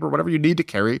toilet paper, whatever you need to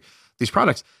carry these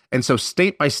products. And so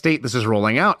state by state, this is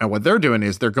rolling out. And what they're doing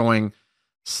is they're going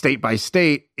state by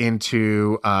state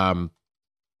into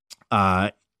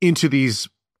these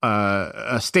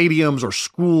stadiums or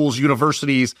schools,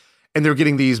 universities, and they're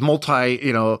getting these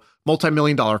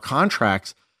multi-million-dollar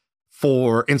contracts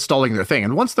for installing their thing.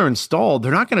 And once they're installed,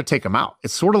 they're not going to take them out.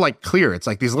 It's sort of like Clear. It's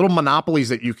like these little monopolies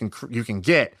that you can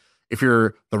get if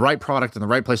you're the right product in the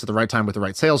right place at the right time with the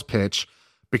right sales pitch.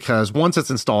 Because once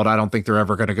it's installed, I don't think they're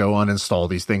ever going to go uninstall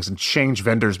these things and change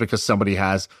vendors because somebody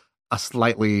has a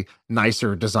slightly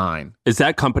nicer design. Is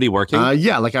that company working?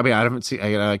 Yeah. Like, I mean, I haven't seen,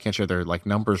 I can't share their like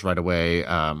numbers right away.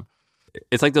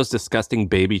 It's like those disgusting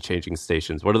baby changing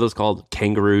stations. What are those called?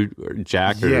 Kangaroo or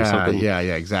Jack or something? Yeah,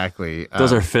 exactly.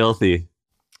 Those are filthy.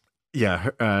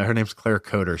 Yeah. Her name's Claire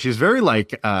Coder. She's very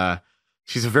like,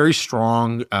 she's a very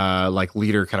strong, like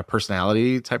leader kind of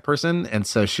personality type person. And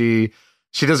so she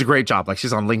does a great job. Like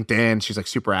she's on LinkedIn. She's like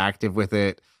super active with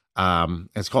it.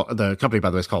 It's called, the company, by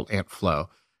the way, is called AntFlow.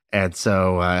 And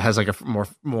so it has like a more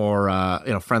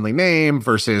friendly name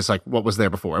versus like what was there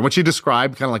before. And what she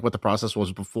described, kind of like what the process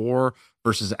was before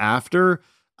versus after,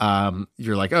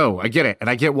 you're like, oh, I get it. And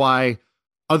I get why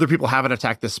other people haven't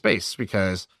attacked this space,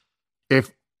 because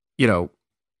if,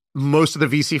 most of the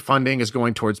VC funding is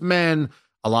going towards men,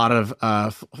 a lot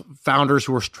of founders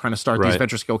who are trying to start these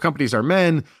venture scale companies are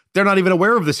men. They're not even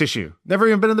aware of this issue. Never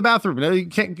even been in the bathroom.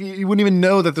 You wouldn't even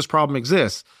know that this problem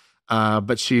exists.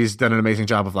 But she's done an amazing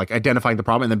job of like identifying the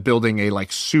problem and then building a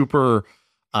like super,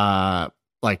 just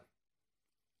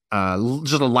a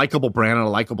likable brand and a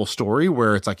likable story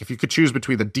where it's like, if you could choose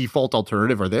between the default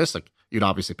alternative or this, like you'd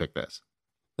obviously pick this.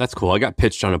 That's cool. I got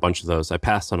pitched on a bunch of those. I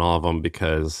passed on all of them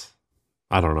because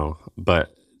I don't know,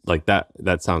 but like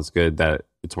that sounds good that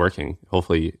it's working.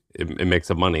 Hopefully it makes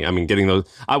some money. I mean, getting those,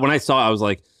 when I saw it, I was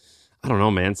like, I don't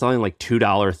know, man, selling like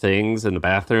 $2 things in the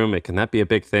bathroom, can that be a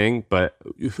big thing? But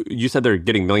you said they're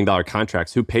getting $1 million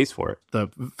contracts. Who pays for it? The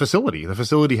facility. The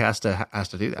facility has to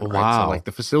do that. Right? Wow. So like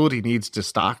the facility needs to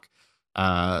stock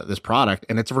this product,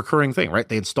 and it's a recurring thing, right?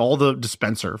 They install the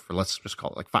dispenser for, let's just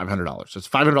call it like $500. So it's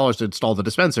 $500 to install the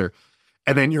dispenser,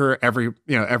 and then you're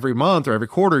every month or every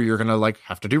quarter you're gonna like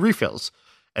have to do refills.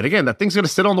 And again, that thing's gonna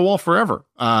sit on the wall forever.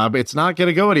 It's not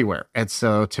gonna go anywhere. And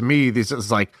so to me, this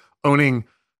is like owning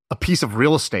a piece of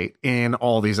real estate in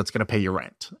all these that's going to pay your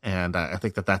rent. And I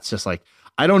think that's just like,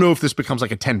 I don't know if this becomes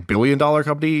like a $10 billion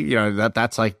company,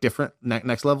 that's like different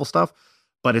next level stuff,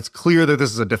 but it's clear that this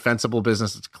is a defensible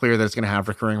business. It's clear that it's going to have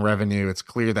recurring revenue. It's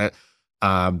clear that,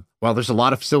 there's a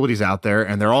lot of facilities out there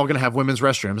and they're all going to have women's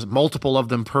restrooms, multiple of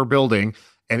them per building.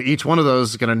 And each one of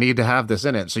those is going to need to have this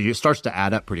in it. So it starts to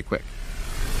add up pretty quick.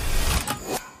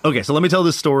 Okay, so let me tell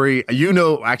this story.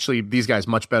 Actually, these guys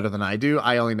much better than I do.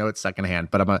 I only know it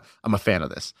secondhand, but I'm a fan of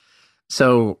this.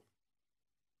 So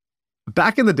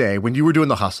back in the day when you were doing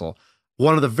the hustle,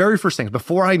 one of the very first things,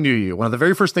 before I knew you, one of the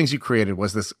very first things you created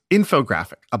was this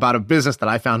infographic about a business that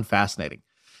I found fascinating.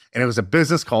 And it was a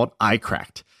business called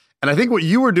iCracked. And I think what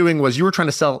you were doing was you were trying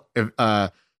to sell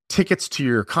tickets to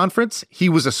your conference. He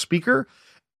was a speaker.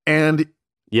 And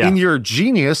in your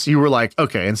genius, you were like,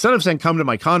 okay, instead of saying, come to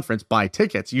my conference, buy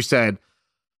tickets, you said,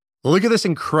 look at this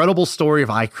incredible story of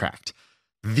iCracked.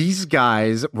 These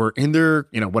guys were in their,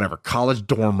 college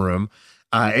dorm room.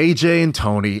 AJ and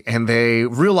Tony, and they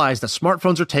realize that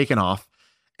smartphones are taking off.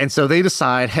 And so they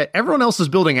decide, hey, everyone else is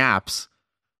building apps.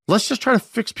 Let's just try to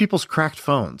fix people's cracked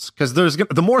phones, because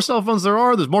the more cell phones there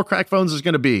are, there's more cracked phones there's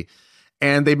going to be.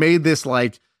 And they made this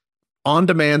like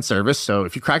on-demand service. So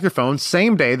if you crack your phone,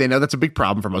 same day, they know that's a big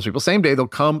problem for most people. Same day, they'll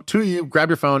come to you, grab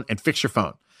your phone, and fix your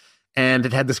phone. And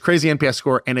it had this crazy NPS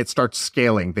score, and it starts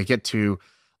scaling. They get to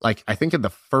like, I think in the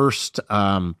first, they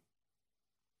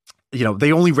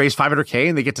only raised $500K,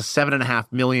 and they get to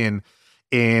 $7.5 million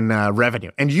in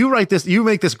revenue. And you make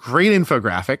this great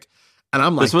infographic. And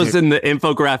I'm like, this was in the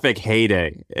infographic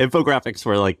heyday. Infographics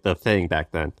were like the thing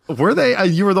back then. Were they?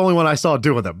 You were the only one I saw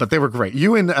doing them, but they were great.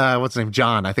 You and what's his name,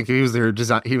 John? I think he was their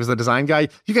design. He was the design guy.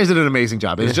 You guys did an amazing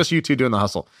job. It was just you two doing the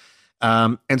hustle.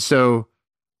 And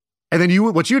then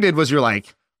what you did was you're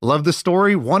like, love this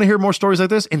story. Want to hear more stories like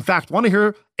this? In fact, want to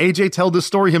hear AJ tell this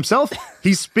story himself?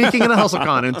 He's speaking in a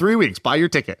HustleCon in 3 weeks. Buy your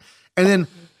ticket. And then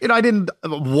I'm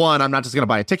not just going to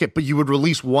buy a ticket, but you would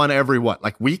release one every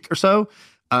week or so.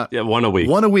 One a week.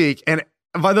 One a week. And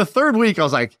by the third week, I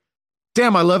was like,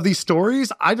 damn, I love these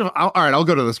stories. All right, I'll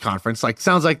go to this conference. Like,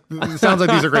 sounds like these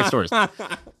are great stories.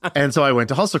 And so I went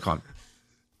to HustleCon,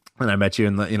 and I met you,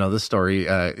 and this story,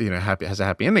 has a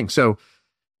happy ending. So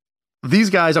these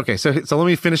guys, okay, so let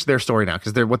me finish their story now,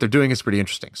 because what they're doing is pretty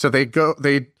interesting. So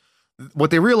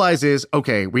what they realize is,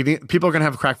 okay, people are going to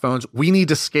have cracked phones. We need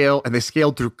to scale, and they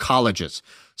scaled through colleges.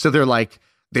 So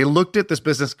they looked at this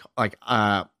business like,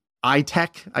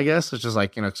 iTech, I guess, which is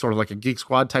like, sort of like a Geek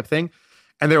Squad type thing.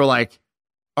 And they were like,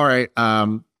 all right,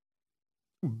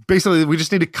 basically we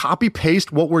just need to copy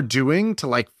paste what we're doing to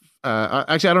like,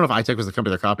 actually, I don't know if iTech was the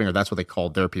company they're copying or that's what they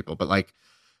called their people, but like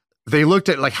they looked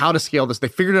at like how to scale this. They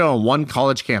figured it out on one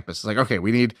college campus. It's like, okay,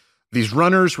 we need these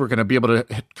runners. We're going to be able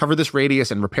to cover this radius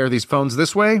and repair these phones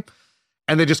this way.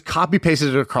 And they just copy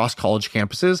pasted it across college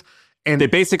campuses. And they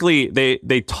basically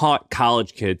they taught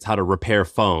college kids how to repair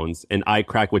phones, and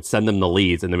iCrack would send them the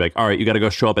leads, and they're like, all right, you got to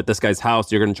go show up at this guy's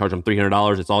house. You're going to charge them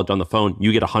 $300. It's all done on the phone.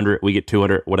 You get 100, we get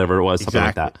 200, whatever it was, something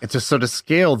like that. It's just so to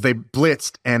scale, they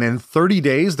blitzed, and in 30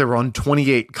 days, they were on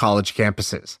 28 college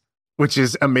campuses, which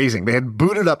is amazing. They had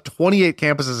booted up 28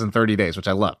 campuses in 30 days, which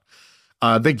I love.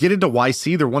 They get into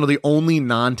YC. They're one of the only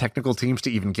non-technical teams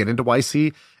to even get into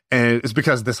YC, and it's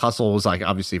because this hustle was like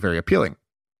obviously very appealing.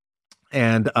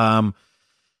 And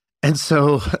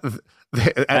so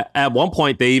at one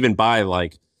point they even buy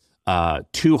like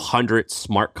 200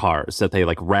 smart cars that they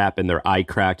like wrap in their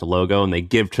iCracked logo, and they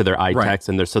give to their iTechs, right.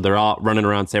 And they're all running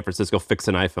around San Francisco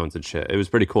fixing iPhones and shit. It was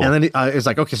pretty cool. And then it's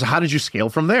like, okay, so how did you scale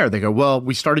from there? They go, well,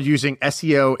 we started using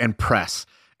SEO and press,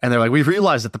 and they're like, we've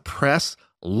realized that the press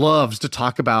loves to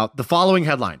talk about the following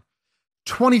headline: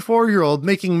 24-year-old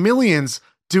making millions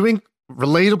doing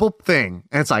relatable thing,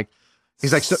 and it's like.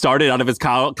 He's like, started out of his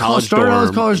college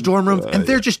dorm room, and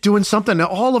they're just doing something that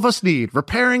all of us need: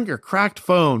 repairing your cracked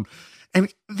phone.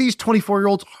 And these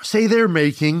 24-year-olds say they're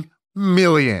making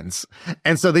millions.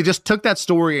 And so they just took that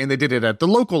story and they did it at the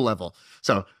local level.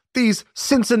 So these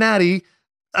Cincinnati,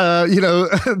 this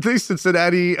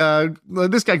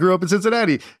guy grew up in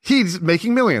Cincinnati. He's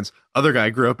making millions. Other guy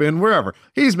grew up in wherever.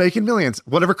 He's making millions.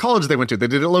 Whatever college they went to, they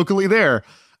did it locally there.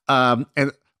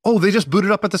 They just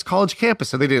booted up at this college campus.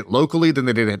 So they did it locally, then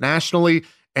they did it nationally,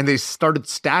 and they started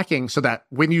stacking so that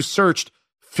when you searched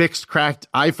fixed cracked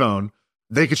iPhone,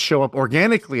 they could show up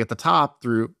organically at the top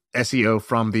through SEO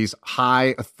from these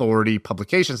high authority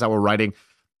publications that were writing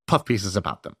puff pieces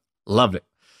about them. Loved it.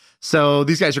 So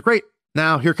these guys are great.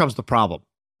 Now here comes the problem.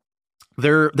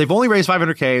 They've only raised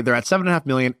 $500K. They're at $7.5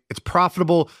 million. It's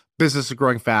profitable. Business is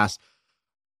growing fast.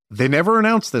 They never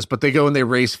announced this, but they go and they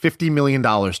raise $50 million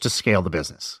to scale the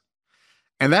business.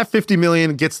 And that $50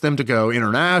 million gets them to go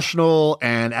international.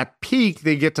 And at peak,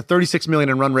 they get to $36 million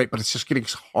in run rate, but it's just getting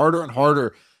harder and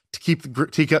harder to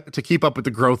keep up with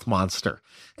the growth monster.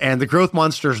 And the growth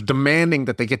monster is demanding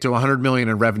that they get to $100 million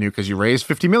in revenue, because you raise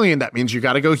 $50 million. That means you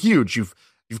got to go huge. You've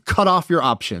cut off your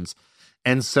options.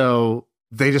 And so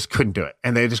they just couldn't do it.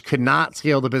 And they just could not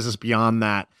scale the business beyond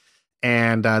that.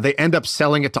 And they end up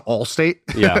selling it to Allstate.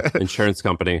 Yeah, insurance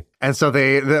company. And so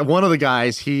one of the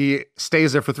guys, he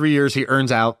stays there for 3 years. He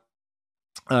earns out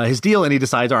his deal, and he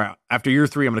decides, all right, after year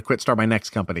 3, I'm going to quit, start my next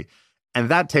company. And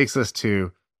that takes us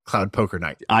to Cloud Poker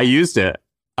Night. I used it.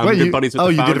 I'm good buddies with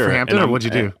the founder. You did it for Hampton, or what'd you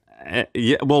do?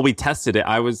 Yeah, well, we tested it.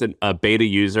 I was a beta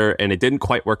user, and it didn't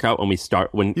quite work out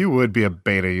when you would be a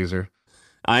beta user.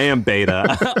 I am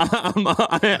beta.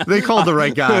 They called the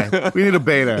right guy. We need a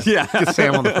beta. Yeah. Get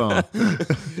Sam on the phone.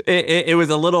 It was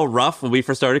a little rough when we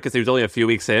first started because he was only a few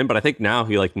weeks in, but I think now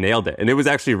he nailed it. And it was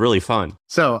actually really fun.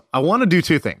 So I want to do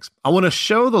two things. I want to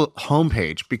show the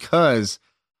homepage because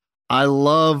I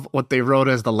love what they wrote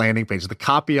as the landing page, the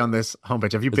copy on this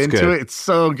homepage. Have you been good. to it? It's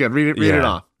so good. Read it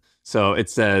off. So it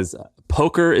says,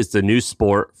 poker is the new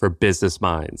sport for business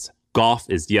minds. Golf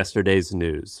is yesterday's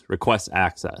news. Request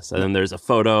access. And then there's a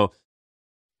photo.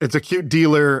 It's a cute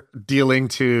dealer dealing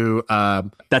to...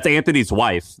 That's Anthony's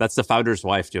wife. That's the founder's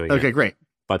wife doing it. Okay, great.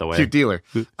 By the way. Cute dealer.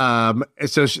 So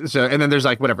and then there's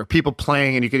like whatever, people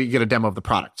playing and you get a demo of the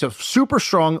product. So super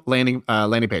strong landing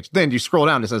page. Then you scroll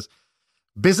down, it says,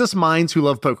 business minds who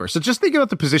love poker. So just think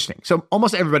about the positioning. So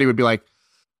almost everybody would be like,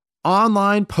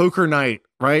 online poker night,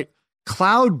 right?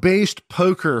 Cloud-based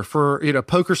poker for,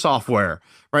 poker software,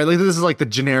 right? Like this is like the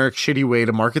generic shitty way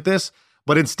to market this,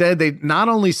 but instead they not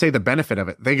only say the benefit of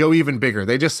it, they go even bigger.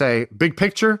 They just say, big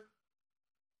picture,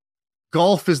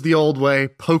 golf is the old way,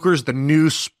 poker's the new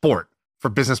sport for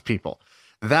business people.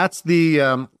 That's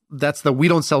the we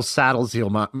don't sell saddles here.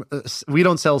 We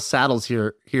don't sell saddles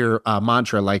here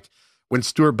mantra. Like when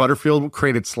Stuart Butterfield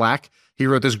created Slack, he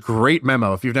wrote this great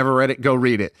memo. If you've never read it, go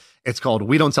read it. It's called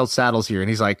 "We Don't Sell Saddles Here," and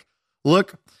he's like,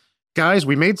 "Look, guys,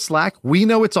 we made Slack. We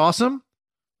know it's awesome.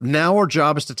 Now our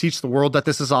job is to teach the world that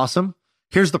this is awesome.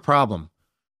 Here's the problem.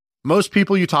 Most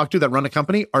people you talk to that run a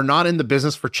company are not in the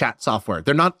business for chat software.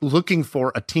 They're not looking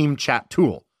for a team chat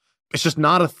tool. It's just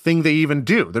not a thing they even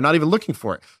do. They're not even looking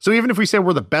for it. So even if we say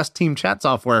we're the best team chat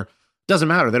software, doesn't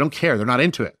matter. They don't care. They're not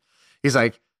into it." He's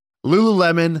like,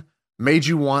 Lululemon made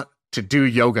you want to do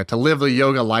yoga, to live the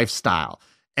yoga lifestyle.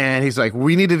 And he's like,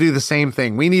 we need to do the same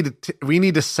thing. We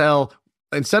need to sell,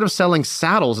 instead of selling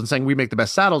saddles and saying we make the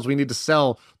best saddles, we need to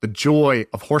sell the joy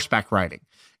of horseback riding.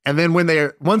 And then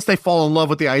once they fall in love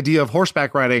with the idea of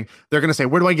horseback riding, they're going to say,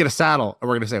 where do I get a saddle? And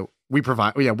we're going to say,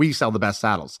 we sell the best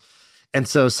saddles. And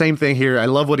so same thing here. I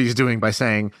love what he's doing by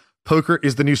saying poker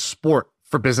is the new sport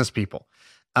for business people.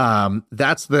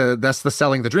 That's the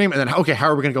selling the dream. And then, okay, how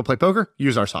are we going to go play poker?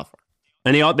 Use our software.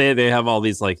 And they have all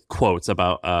these like quotes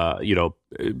about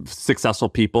successful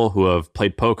people who have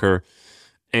played poker,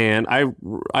 and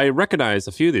I recognize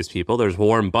a few of these people. There's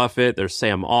Warren Buffett, there's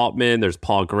Sam Altman, there's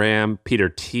Paul Graham,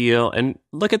 Peter Thiel, and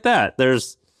look at that.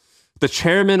 There's the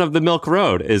chairman of the Milk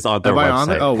Road is on their website. On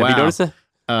there? Oh, wow. Have you noticed it?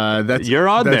 You're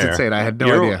on there. That's insane. I had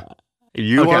no idea.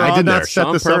 You are I did not there. set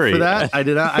Sean this Purry. up for that. I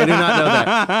did not know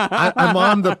that. I'm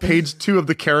on the page 2 of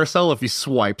the carousel if you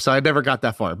swipe, so I never got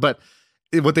that far. But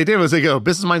what they did was they go,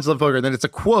 business minds love poker, and then it's a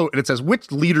quote, and it says,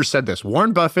 which leader said this?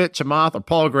 Warren Buffett, Chamath, or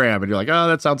Paul Graham? And you're like, oh,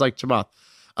 that sounds like Chamath.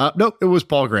 Nope, it was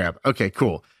Paul Graham. Okay,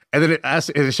 cool. And then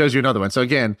it shows you another one. So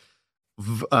again,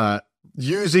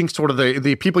 using sort of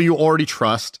the people you already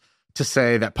trust to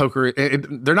say that poker,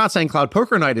 they're not saying Cloud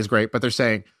Poker Night is great, but they're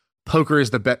saying poker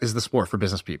is the sport for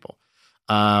business people.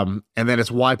 And then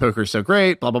it's why poker is so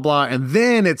great, blah, blah, blah. And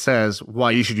then it says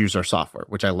why you should use our software,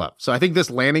 which I love. So I think this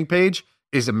landing page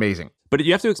is amazing. But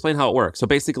you have to explain how it works. So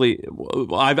basically,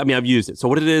 I've used it. So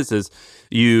what it is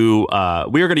we are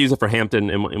going to use it for Hampton,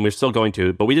 and we're still going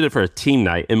to, but we did it for a team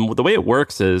night. And the way it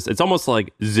works is it's almost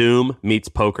like Zoom meets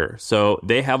poker. So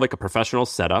they have like a professional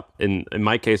setup. In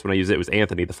my case, when I use it, it was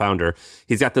Anthony, the founder.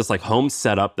 He's got this like home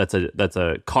setup that's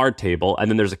a card table,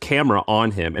 and then there's a camera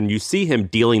on him, and you see him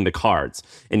dealing the cards,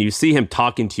 and you see him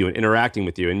talking to you and interacting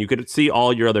with you, and you could see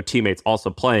all your other teammates also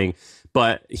playing.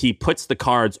 But he puts the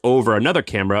cards over another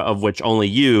camera of which only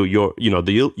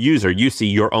the user, you see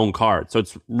your own card. So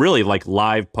it's really like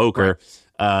live poker.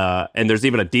 Right. And there's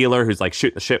even a dealer who's like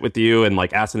shooting the shit with you and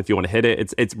like asking if you want to hit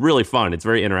it. It's really fun. It's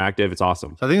very interactive. It's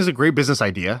awesome. So I think it's a great business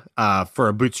idea for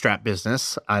a bootstrap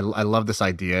business. I love this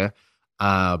idea.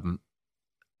 I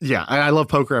love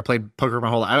poker. I played poker my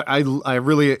whole life. I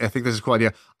think this is a cool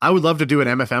idea. I would love to do an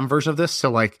MFM version of this. So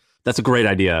like, that's a great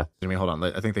idea. I mean, hold on.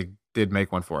 I think they did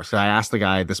make one for us. So I asked the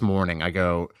guy this morning, I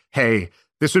go, hey,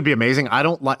 this would be amazing. I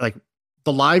don't like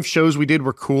the live shows we did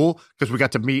were cool because we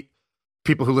got to meet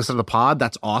people who listen to the pod.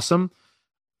 That's awesome.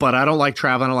 But I don't like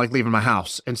traveling. I don't like leaving my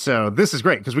house. And so this is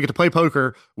great because we get to play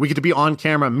poker. We get to be on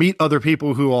camera, meet other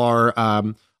people who are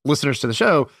listeners to the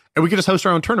show, and we can just host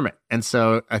our own tournament. And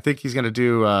so I think he's going to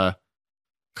do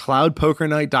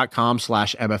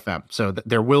cloudpokernight.com/MFM. So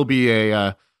there will be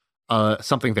a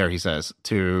something there, he says,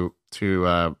 to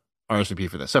RSVP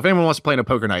for this. So if anyone wants to play in a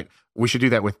poker night, we should do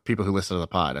that with people who listen to the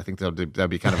pod. I think that'd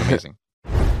be kind of amazing.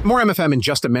 More MFM in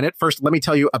just a minute. First, let me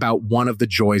tell you about one of the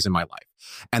joys in my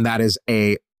life, and that is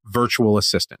a virtual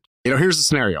assistant. Here's the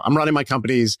scenario. I'm running my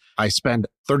companies. I spend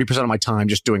 30% of my time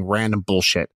just doing random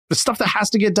bullshit. The stuff that has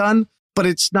to get done, but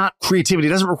it's not creativity.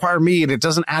 It doesn't require me, and it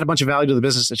doesn't add a bunch of value to the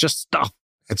business. It's just stuff.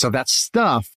 And so that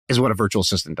stuff is what a virtual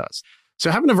assistant does.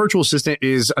 So having a virtual assistant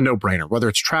is a no-brainer, whether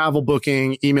it's travel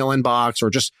booking, email inbox, or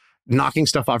just knocking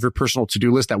stuff off your personal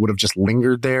to-do list that would have just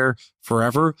lingered there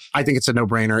forever. I think it's a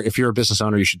no-brainer. If you're a business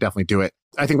owner, you should definitely do it.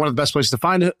 I think one of the best places to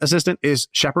find an assistant is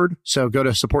Shepherd. So go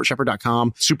to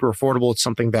supportshepherd.com. Super affordable. It's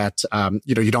something that,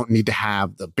 you don't need to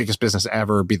have the biggest business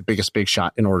ever, be the biggest big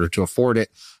shot in order to afford it.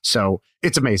 So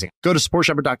it's amazing. Go to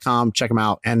supportshepherd.com, check them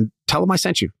out, and tell them I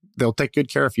sent you. They'll take good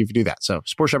care of you if you do that. So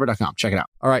supportshepherd.com, check it out.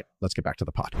 All right, let's get back to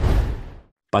the pod.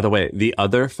 By the way, the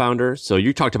other founder, so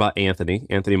you talked about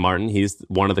Anthony Martin. He's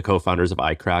one of the co-founders of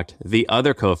iCracked. The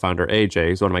other co-founder,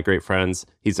 AJ, is one of my great friends.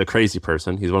 He's a crazy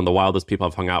person. He's one of the wildest people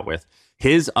I've hung out with.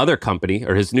 His other company,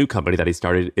 or his new company that he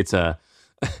started,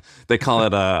 they call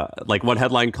it like one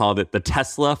headline called it the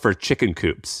Tesla for chicken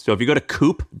coops. So if you go to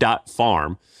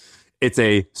coop.farm, it's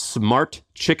a smart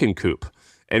chicken coop.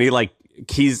 And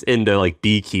he's into like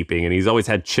beekeeping, and he's always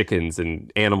had chickens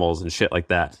and animals and shit like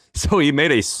that. So he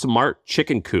made a smart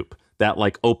chicken coop that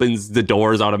like opens the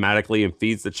doors automatically and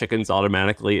feeds the chickens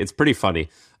automatically. It's pretty funny.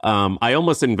 I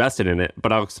almost invested in it,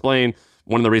 but I'll explain.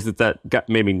 One of the reasons that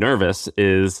made me nervous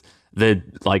is the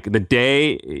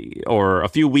day or a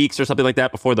few weeks or something like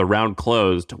that before the round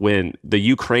closed, when the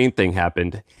Ukraine thing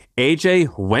happened,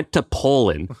 AJ went to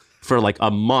Poland for like a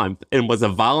month and was a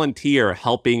volunteer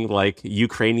helping like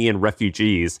Ukrainian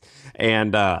refugees.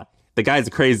 And the guy's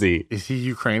crazy. Is he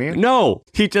Ukrainian? No,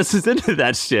 he just is into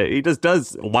that shit. He just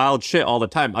does wild shit all the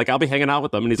time. Like I'll be hanging out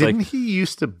with him and he's Didn't he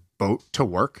used to boat to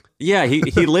work? Yeah, he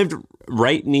lived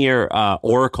right near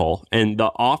Oracle, and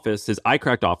the office, his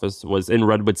iCracked office, was in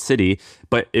Redwood City,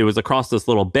 but it was across this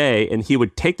little bay, and he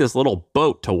would take this little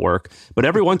boat to work. But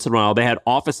every once in a while, they had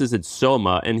offices in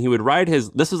Soma, and he would ride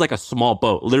this was like a small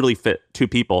boat, literally fit 2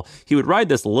 people. He would ride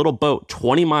this little boat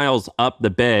 20 miles up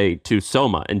the bay to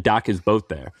Soma and dock his boat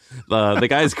there. The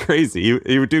guy's crazy.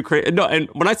 He would do crazy. No, and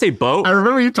when I say boat, I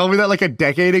remember you told me that like a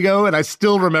decade ago, and I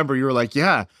still remember you were like,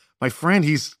 yeah, my friend,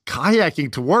 he's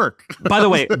kayaking to work. By the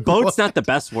way, boat's not the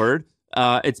best word.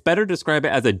 It's better to describe it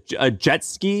as a jet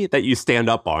ski that you stand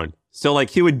up on. So like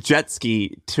he would jet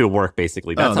ski to work,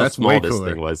 basically. That's how small this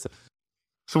thing was.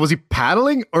 So was he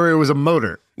paddling or it was a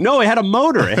motor? No, it had a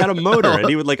motor. It had a motor, and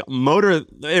he would like motor.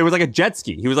 It was like a jet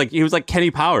ski. He was like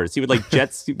Kenny Powers. He would like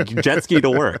jet ski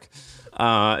to work.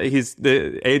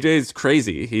 AJ's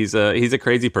crazy. He's a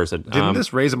crazy person. Didn't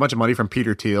this raise a bunch of money from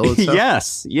Peter Thiel and stuff?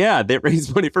 Yes. Yeah. They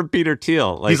raised money from Peter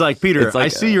Thiel. Like, he's like, Peter, I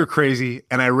see you're crazy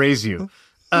and I raise you.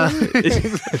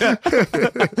 It's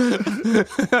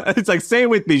like, say it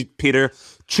with me, Peter.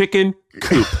 Chicken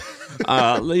coop.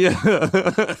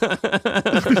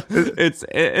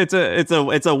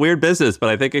 It's a weird business, but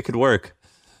I think it could work.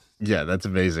 Yeah, that's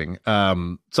amazing.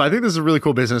 So I think this is a really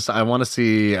cool business. I want to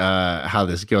see how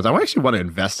this goes. I actually want to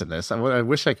invest in this. I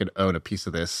wish I could own a piece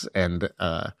of this and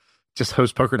just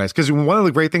host poker nights. Because one of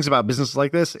the great things about businesses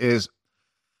like this is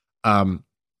the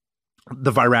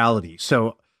virality.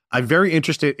 So I'm very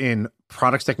interested in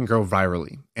products that can grow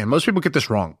virally. And most people get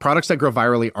this wrong. Products that grow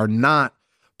virally are not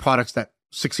products that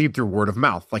succeed through word of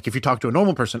mouth. Like if you talk to a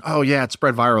normal person, oh yeah, it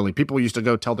spread virally. People used to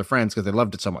go tell their friends because they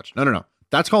loved it so much. No.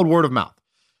 That's called word of mouth.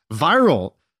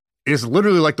 Viral is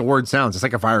literally like the word sounds. It's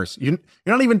like a virus. You're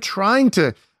not even trying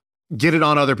to get it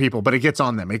on other people, but it gets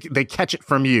on them. They catch it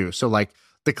from you. So like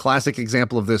the classic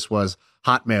example of this was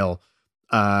Hotmail.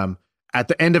 At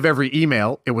the end of every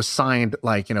email, it was signed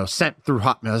like, sent through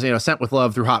Hotmail, sent with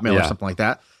love through Hotmail or something like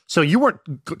that. So you weren't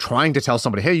trying to tell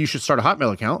somebody, hey, you should start a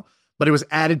Hotmail account, but it was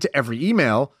added to every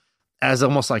email as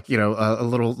almost like, a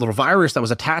little virus that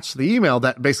was attached to the email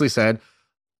that basically said,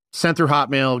 sent through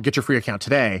Hotmail, get your free account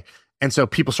today. And so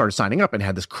people started signing up and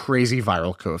had this crazy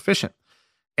viral coefficient.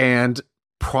 And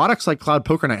products like Cloud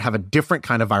Poker Night have a different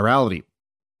kind of virality,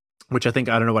 which I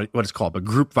don't know what it's called, but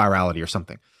group virality or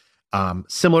something.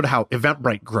 Similar to how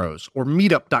Eventbrite grows or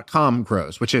Meetup.com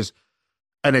grows, which is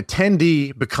an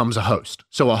attendee becomes a host.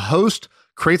 So a host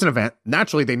creates an event.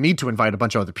 Naturally, they need to invite a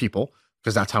bunch of other people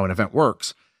because that's how an event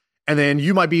works. And then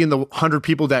you might be in the 100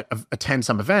 people that attend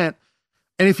some event.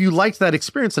 And if you liked that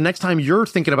experience, the next time you're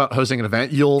thinking about hosting an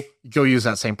event, you'll go use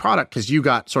that same product because you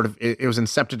got it was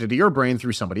incepted into your brain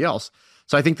through somebody else.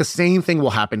 So I think the same thing will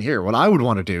happen here. What I would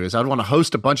want to do is I'd want to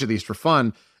host a bunch of these for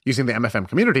fun using the MFM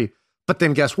community. But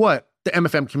then guess what? The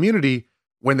MFM community,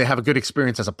 when they have a good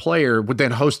experience as a player, would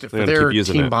then host it for their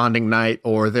team bonding night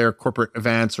or their corporate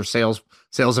events or sales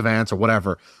events or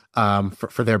whatever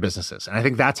for their businesses. And I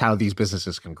think that's how these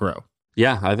businesses can grow.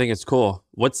 Yeah, I think it's cool.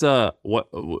 What do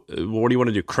you want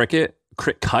to do? Cricket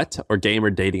cut or gamer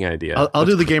dating idea? I'll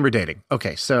do the gamer dating.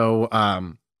 Okay, so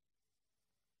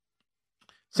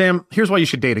Sam, here's why you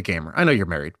should date a gamer. I know you're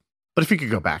married, but if you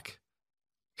could go back,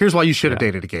 here's why you should have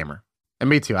dated a gamer. And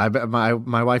me too. My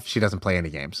wife, she doesn't play any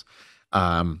games.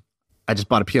 I I just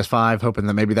bought a PS5 hoping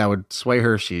that maybe that would sway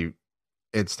her. She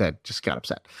instead just got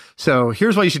upset. So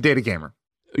here's why you should date a gamer.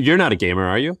 You're not a gamer,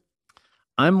 are you?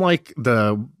 I'm like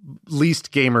the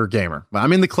least gamer.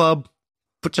 I'm in the club,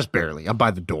 but just barely. I'm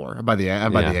by the door. I'm by the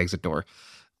exit door.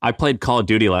 I played Call of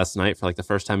Duty last night for like the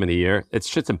first time in a year.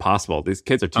 Shit's impossible. These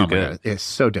kids are too good. God. It's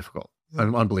so difficult.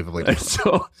 Unbelievably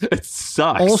difficult. It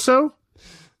sucks. Also,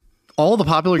 all the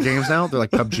popular games now, they're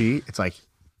like PUBG. It's like,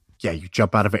 yeah, you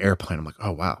jump out of an airplane. I'm like,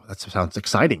 oh, wow, that sounds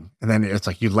exciting. And then it's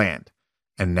like you land.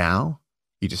 And now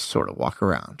you just sort of walk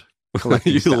around.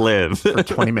 You live for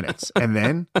 20 minutes. And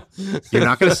then you're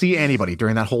not going to see anybody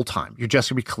during that whole time. You're just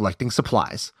going to be collecting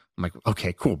supplies. I'm like,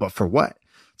 okay, cool. But for what?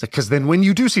 It's like, because then when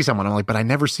you do see someone, I'm like, but I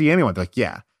never see anyone. They're like,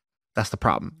 yeah, that's the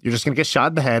problem. You're just going to get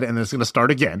shot in the head and then it's going to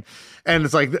start again. And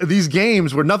it's like these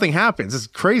games where nothing happens. It's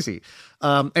crazy.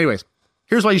 Anyways,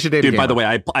 here's why you should date a gamer. By the way,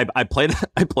 I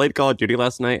played Call of Duty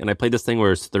last night, and I played this thing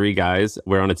where it's 3 guys.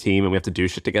 We're on a team, and we have to do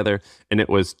shit together. And it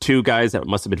was 2 guys that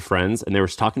must have been friends, and they were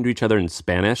talking to each other in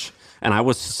Spanish. And I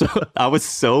was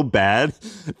so bad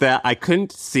that I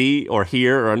couldn't see or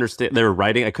hear or understand. They were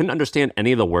writing. I couldn't understand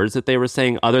any of the words that they were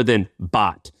saying other than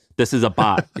bot. This is a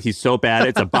bot. He's so bad.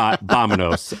 It's a bot.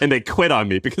 Vamonos. And they quit on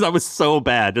me because I was so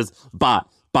bad. Just bot.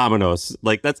 Vamonos.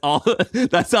 Like, that's all.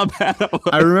 That's how bad I was.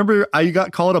 I remember I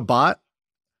got called a bot.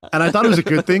 And I thought it was a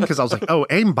good thing because I was like, oh,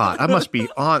 aimbot. I must be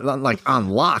on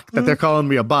lock that they're calling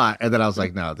me a bot. And then I was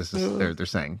like, no, this is they're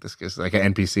saying this is like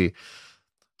an NPC.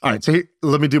 All right, so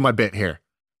let me do my bit here.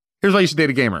 Here's why you should date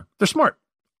a gamer. They're smart.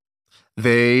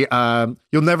 They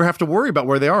you'll never have to worry about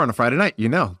where they are on a Friday night. You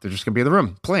know, they're just gonna be in the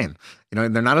room playing. You know,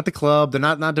 they're not at the club. They're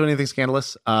not doing anything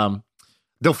scandalous.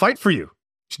 They'll fight for you. You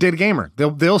should date a gamer.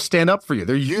 They'll stand up for you.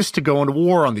 They're used to going to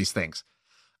war on these things.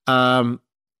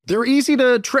 They're easy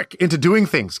to trick into doing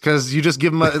things because you just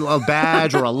give them a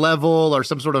badge or a level or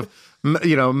some sort of,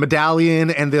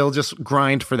 medallion, and they'll just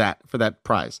grind for that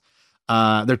prize.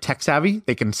 They're tech savvy.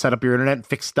 They can set up your internet and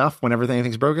fix stuff whenever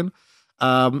anything's broken.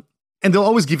 And they'll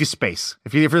always give you space.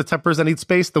 If you're the type of person that needs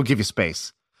space, they'll give you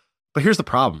space. But here's the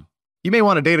problem. You may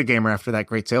want to date a gamer after that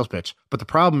great sales pitch, but the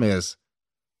problem is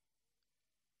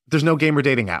there's no gamer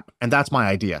dating app. And that's my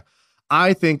idea.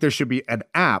 I think there should be an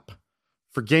app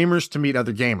for gamers to meet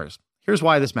other gamers. Here's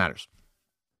why this matters.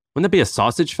 Wouldn't that be a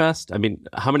sausage fest? I mean,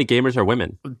 how many gamers are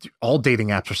women? All dating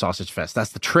apps are sausage fest.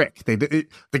 That's the trick. The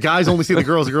guys only see the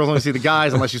girls only see the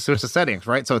guys unless you switch the settings,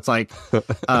 right? So it's like,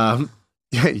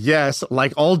 yes,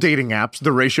 like all dating apps,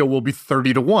 the ratio will be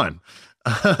 30-1.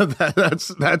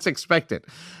 That's expected.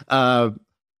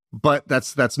 But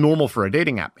that's normal for a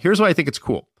dating app. Here's why I think it's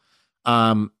cool.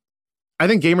 I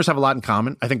think gamers have a lot in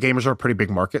common. I think gamers are a pretty big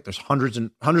market. There's hundreds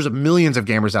of millions of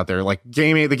gamers out there. Like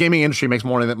the gaming industry makes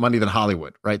more money than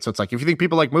Hollywood, right? So it's like, if you think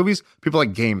people like movies, people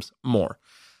like games more.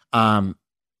 But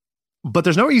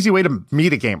there's no easy way to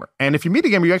meet a gamer. And if you meet a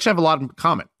gamer, you actually have a lot in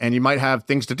common and you might have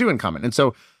things to do in common. And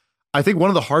so I think one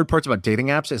of the hard parts about dating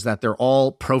apps is that they're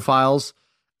all profiles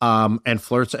and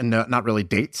flirts and not really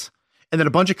dates. And then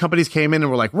a bunch of companies came in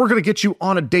and were like, we're going to get you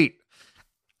on a date.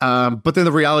 But then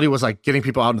the reality was like getting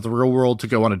people out into the real world to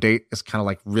go on a date is kind of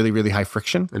like really, really high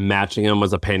friction. And matching them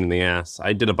was a pain in the ass.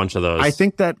 I did a bunch of those. I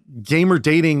think that gamer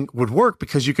dating would work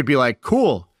because you could be like,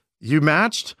 cool, you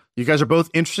matched, you guys are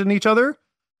both interested in each other,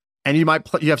 and you might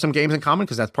you have some games in common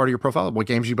because that's part of your profile. What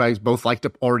games you guys both like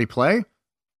to already play.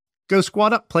 Go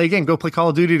squad up, play a game, go play Call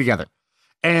of Duty together.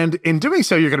 And in doing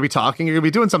so, you're going to be talking, you're going to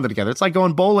be doing something together. It's like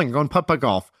going bowling, going putt-putt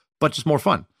golf, but just more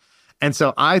fun. And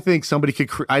so I think somebody could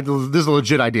this is a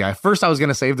legit idea. At first, I was going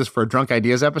to save this for a Drunk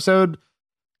Ideas episode.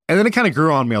 And then it kind of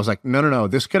grew on me. I was like, no,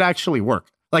 this could actually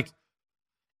work. Like,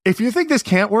 if you think this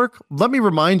can't work, let me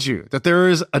remind you that there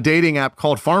is a dating app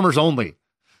called Farmers Only,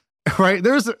 right?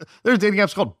 There's dating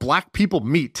apps called Black People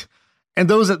Meet. And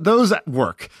those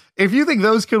work. If you think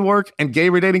those could work and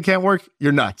gamer dating can't work,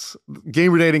 you're nuts.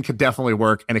 Gamer dating could definitely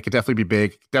work, and it could definitely be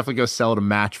big. Definitely go sell to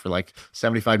Match for like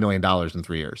 $75 million in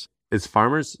 3 years. Is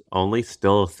Farmers Only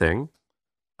still a thing?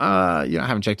 I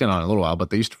haven't checked in on it in a little while, but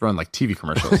they used to run like TV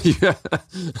commercials. yeah.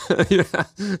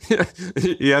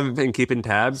 You haven't been keeping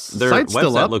tabs? Their site's website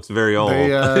still up. Looks very old.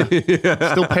 They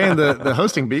still paying the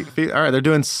hosting fee. All right, they're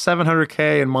doing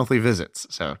 $700K in monthly visits,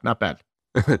 so not bad.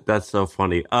 That's so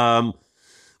funny.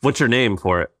 What's your name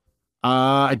for it?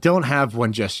 I don't have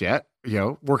one just yet.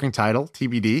 Working title,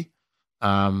 TBD.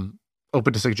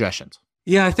 Open to suggestions.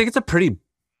 Yeah, I think it's a pretty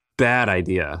bad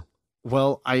idea.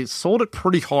 Well, I sold it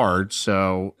pretty hard,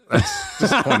 so that's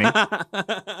disappointing.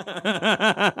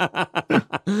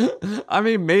 I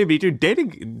mean, maybe, dude.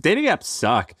 Dating apps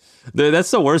suck.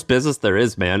 That's the worst business there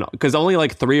is, man. Because only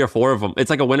like 3 or 4 of them. It's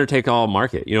like a winner-take-all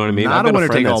market. You know what I mean? Not a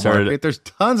winner-take-all market. There's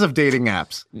tons of dating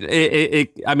apps.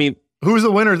 I mean, Who's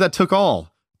the winner that took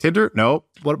all? Tinder? Nope.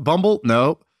 What? Bumble?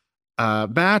 Nope.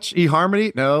 Match?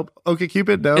 eHarmony? Nope.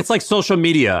 OkCupid? Nope. It's like social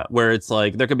media where it's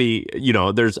like there could be,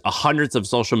 there's hundreds of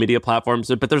social media platforms,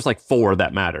 but there's like 4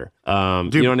 that matter.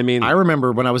 Dude, you know what I mean? I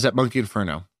remember when I was at Monkey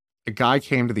Inferno, a guy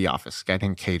came to the office, a guy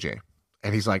named KJ,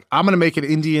 and he's like, I'm going to make an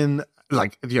Indian,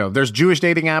 there's Jewish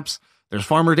dating apps, there's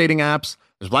farmer dating apps,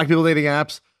 there's black people dating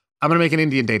apps. I'm going to make an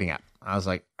Indian dating app. I was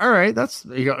like, all right, that's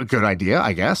a good idea,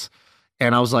 I guess.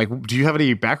 And I was like, do you have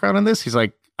any background in this? He's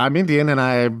like, I'm Indian and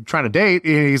I'm trying to date.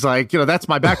 And he's like, that's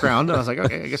my background. And I was like,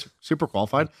 okay, I guess super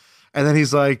qualified. And then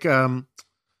he's like, here's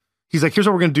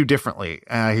what we're going to do differently.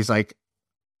 I was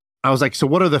like, so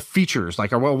what are the features?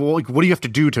 Like, what do you have to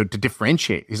do to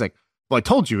differentiate? He's like, well, I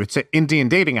told you it's an Indian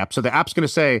dating app. So the app's going to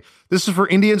say, this is for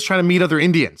Indians trying to meet other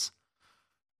Indians.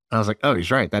 And I was like, oh,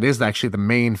 he's right. That is actually the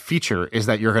main feature, is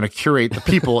that you're going to curate the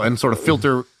people and sort of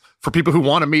filter for people who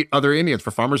want to meet other Indians,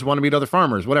 for farmers who want to meet other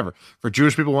farmers, whatever. For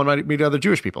Jewish people who want to meet other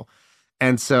Jewish people.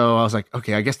 And so I was like,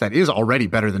 okay, I guess that is already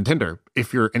better than Tinder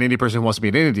if you're an Indian person who wants to be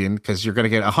an Indian, because you're going to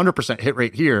get 100% hit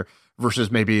rate here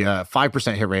versus maybe a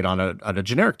 5% hit rate on a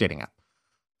generic dating app.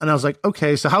 And I was like,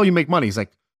 okay, so how will you make money? He's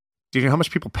like, do you know how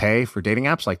much people pay for dating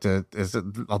apps?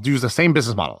 I'll use the same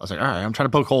business model. I was like, all right, I'm trying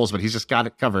to poke holes, but he's just got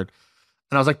it covered.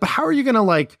 And I was like, but how are you going to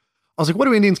I was like, what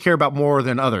do Indians care about more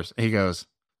than others? And he goes,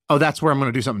 oh, that's where I'm going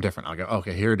to do something different. I'll go,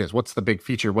 okay, here it is. What's the big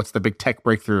feature? What's the big tech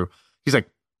breakthrough? He's like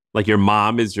your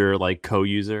mom is your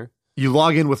co-user. You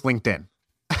log in with LinkedIn.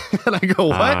 And I go,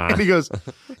 what? And he goes,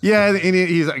 yeah.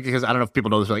 He's like, because I don't know if people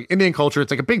know this, but Indian culture,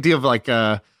 it's like a big deal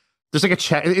of there's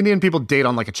Indian people date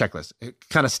on a checklist. It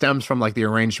kind of stems from the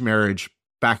arranged marriage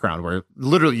background where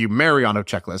literally you marry on a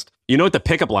checklist. You know what the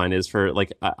pickup line is for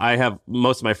I have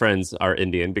most of my friends are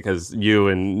Indian because you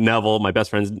and Neville, my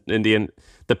best friend's Indian.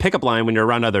 The pickup line when you're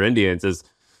around other Indians is,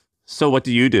 so what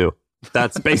do you do?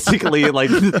 That's basically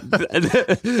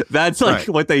that's right.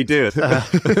 What they do.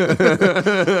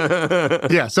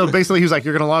 Yeah. So basically he was like,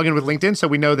 you're going to log in with LinkedIn. So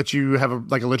we know that you have a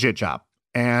legit job.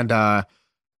 And,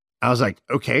 I was like,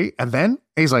 okay. And then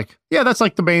he's like, yeah, that's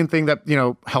the main thing that,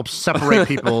 helps separate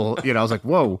people. I was like,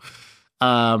 whoa.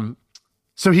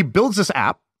 So he builds this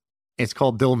app. It's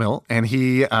called Dilmil, and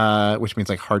he, which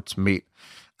means hearts meet.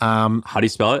 How do you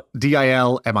spell it?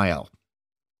 Dilmil.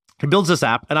 He builds this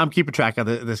app, and I'm keeping track of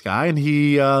this guy. And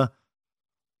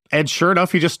and sure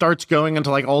enough, he just starts going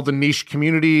into all the niche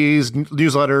communities,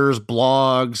 newsletters,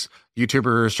 blogs,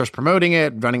 YouTubers, starts promoting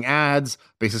it, running ads,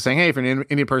 basically saying, hey, if you're an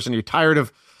Indian person, you're tired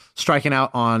of striking out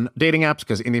on dating apps,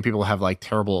 because Indian people have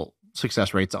terrible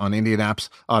success rates on Indian apps,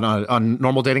 on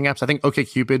normal dating apps. I think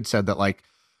OkCupid said that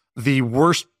the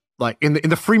worst, in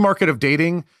the free market of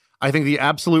dating, I think the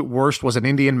absolute worst was an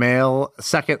Indian male.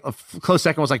 A close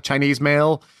second was Chinese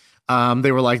male.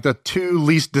 They were the 2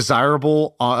 least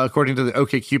desirable, according to the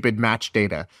OkCupid match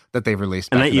data that they released.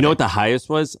 And you know what the highest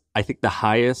was? I think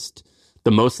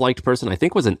the most liked person, I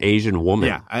think, was an Asian woman.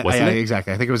 Yeah,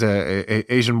 exactly. I think it was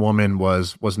a Asian woman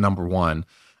was number one,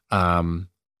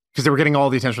 because they were getting all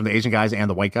the attention from the Asian guys and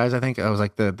the white guys. I think it was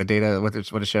the data. What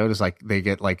it showed is they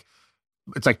get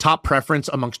it's top preference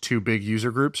amongst 2 big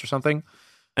user groups or something.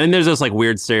 And there's this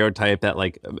weird stereotype that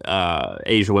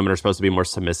Asian women are supposed to be more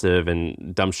submissive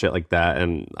and dumb shit like that.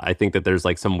 And I think that there's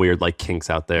some weird kinks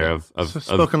out there of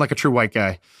spoken like a true white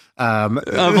guy. No,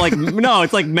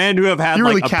 it's men who have had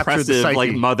really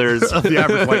oppressive mothers of the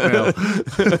average white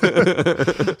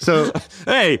male. So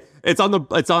hey, it's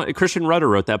on Christian Rudder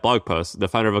wrote that blog post, the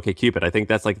founder of OkCupid. I think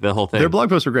that's the whole thing. Their blog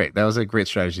posts were great. That was a great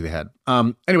strategy they had.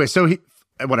 Anyway, so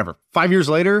 5 years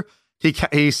later,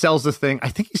 he sells this thing. I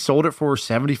think he sold it for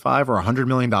 $75 or $100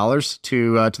 million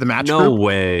to the Match Group. No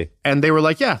way. And they were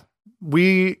like, yeah,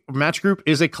 Match Group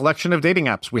is a collection of dating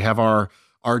apps. We have our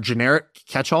generic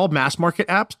catch-all mass market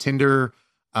apps, Tinder,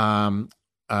 and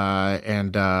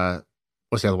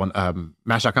what's the other one?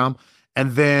 Match.com.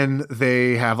 And then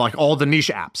they have all the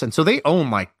niche apps. And so they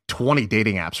own 20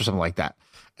 dating apps or something like that.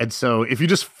 And so if you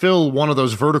just fill one of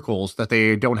those verticals that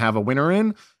they don't have a winner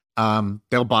in,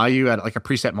 they'll buy you at a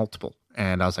preset multiple.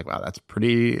 And I was like, wow, that's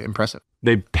pretty impressive.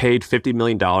 They paid $50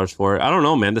 million for it. I don't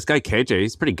know, man. This guy KJ,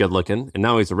 he's pretty good looking, and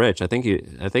now he's rich. I think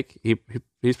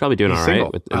he's probably doing all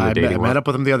right with the dating. I met up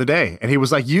with him the other day, and he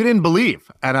was like, "You didn't believe,"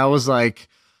 and I was like,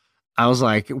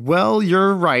 "Well,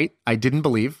 you're right. I didn't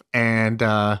believe, and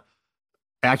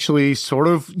actually, sort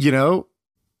of,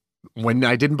 when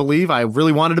I didn't believe, I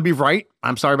really wanted to be right.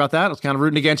 I'm sorry about that. I was kind of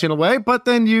rooting against you in a way, but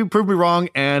then you proved me wrong,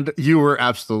 and you were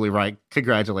absolutely right.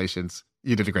 Congratulations,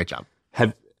 you did a great job."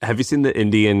 Have you seen the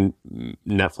Indian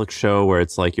Netflix show where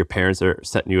it's your parents are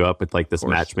setting you up with this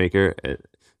matchmaker?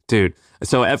 Dude,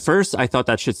 so at first I thought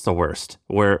that shit's the worst,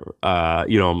 where,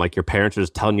 I'm like, your parents are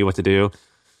just telling you what to do.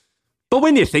 But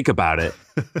when you think about it,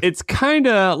 it's kind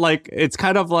of like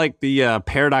the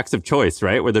paradox of choice,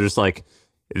 right? Where they're just like,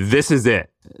 this is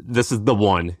it. This is the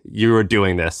one. You are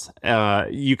doing this.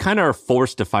 You kind of are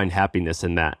forced to find happiness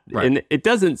in that. Right. And it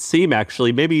doesn't seem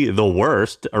actually maybe the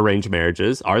worst arranged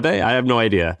marriages. Are they? I have no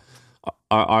idea.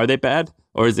 Are they bad?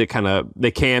 Or is it kind of, they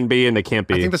can be and they can't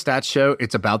be? I think the stats show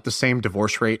it's about the same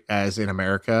divorce rate as in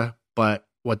America. But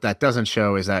what that doesn't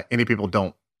show is that any people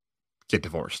don't get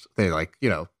divorced. They're like,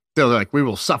 we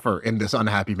will suffer in this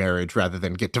unhappy marriage rather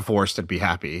than get divorced and be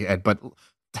happy. But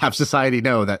have society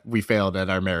know that we failed at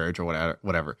our marriage or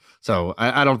whatever. So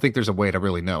I don't think there's a way to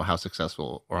really know how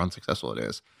successful or unsuccessful it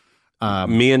is.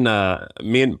 Me and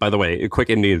by the way, a quick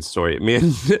Indian story. Me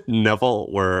and Neville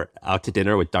were out to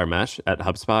dinner with Dharmesh at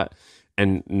HubSpot.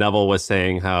 And Neville was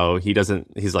saying how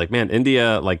he's like, man,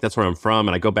 India, like, that's where I'm from.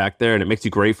 And I go back there and it makes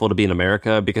you grateful to be in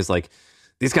America because, like,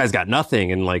 these guys got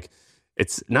nothing. And, like,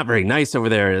 it's not very nice over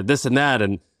there, this and that.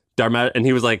 And Dharmesh, and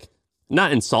he was like,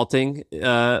 not insulting,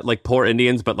 like, poor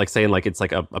Indians, but, like, saying, like, it's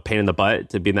like a pain in the butt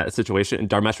to be in that situation. And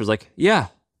Dharmesh was like, yeah,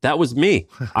 that was me.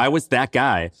 I was that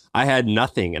guy. I had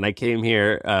nothing. And I came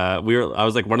here. I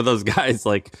was like one of those guys,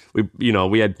 like,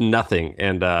 we had nothing.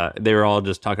 And they were all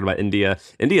just talking about India.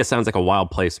 India sounds like a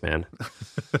wild place, man.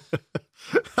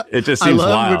 It just seems wild.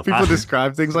 I love wild. when people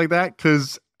describe things like that,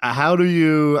 because how do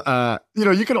you,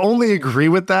 you can only agree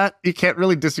with that. You can't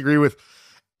really disagree with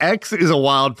X is a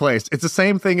wild place. It's the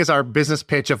same thing as our business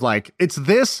pitch of like, it's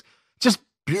this just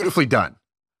beautifully done.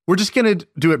 We're just going to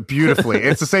do it beautifully.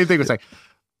 It's the same thing. It's like,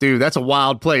 dude, that's a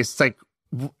wild place. It's like,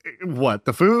 what?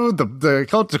 The food, the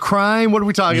culture, the crime? What are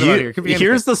we talking about here?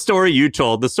 Here's the story you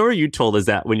told. The story you told is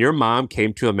that when your mom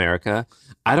came to America,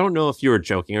 I don't know if you were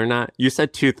joking or not. You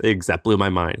said two things that blew my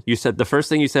mind. You said, the first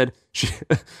thing you said,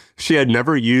 she had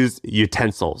never used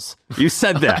utensils. You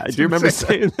said that. Do you remember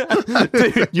saying that?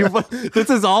 Dude, this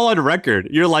is all on record.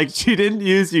 You're like, she didn't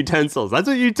use utensils. That's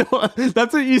what you told.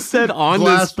 That's what you said on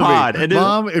Blasphemy. this pod. And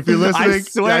Mom, if you're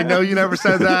listening, I know you never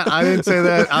said that. I didn't say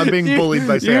that. I'm being bullied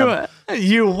by Sam.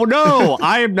 No,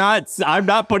 I am not. I'm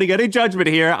not putting any judgment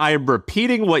here. I am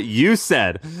repeating what you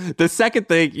said. The second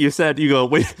thing you said, you go,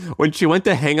 when she went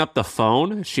to hang up the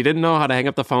phone, she didn't know how to hang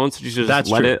up the phone, so she just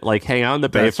let it like hang out on the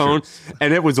payphone.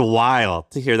 And it was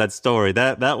wild to hear that story.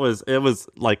 It was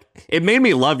like, it made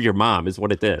me love your mom is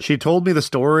what it did. She told me the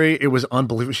story. It was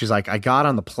unbelievable. She's like, I got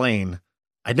on the plane.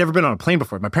 I'd never been on a plane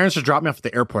before. My parents just dropped me off at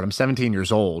the airport. I'm 17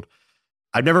 years old.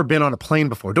 I've never been on a plane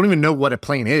before. Don't even know what a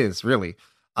plane is, really.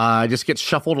 I just get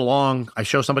shuffled along. I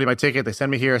show somebody my ticket. They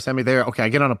send me here, send me there. Okay, I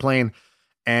get on a plane.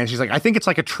 And she's like, I think it's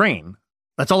like a train.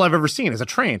 That's all I've ever seen is a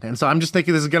train. And so I'm just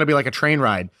thinking this is going to be like a train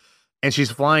ride. And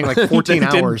she's flying like 14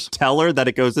 hours. Tell her that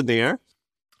it goes in the air?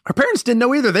 Her parents didn't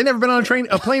know either. They never been on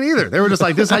a plane either. They were just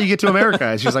like, this is how you get to America.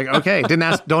 And she's like, okay, don't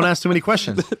ask too many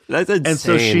questions. That's insane. And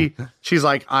so she's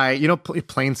like,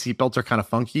 plane seatbelts are kind of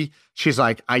funky. She's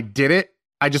like, I did it.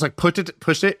 I just like pushed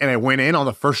it and it went in on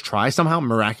the first try somehow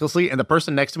miraculously. And the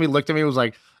person next to me looked at me and was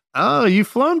like, oh, you've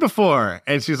flown before.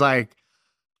 And she's like,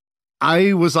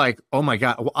 I was like, oh my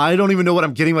God, I don't even know what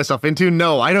I'm getting myself into.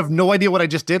 No, I have no idea what I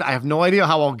just did. I have no idea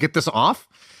how I'll get this off.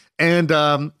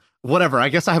 And whatever, I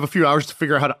guess I have a few hours to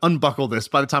figure out how to unbuckle this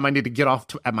by the time I need to get off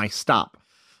at my stop.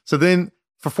 So then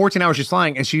for 14 hours she's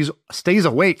flying and she stays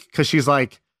awake because she's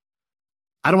like,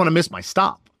 I don't want to miss my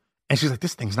stop. And she's like,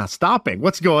 this thing's not stopping.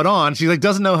 What's going on? She like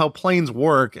doesn't know how planes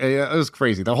work. It was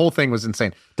crazy. The whole thing was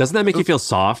insane. Doesn't that make you feel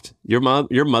soft? Your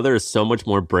mother is so much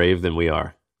more brave than we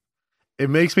are. It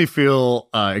makes me feel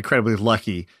incredibly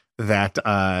lucky that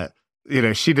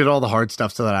she did all the hard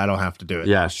stuff so that I don't have to do it.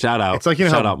 Yeah, shout out. It's like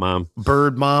shout out, mom.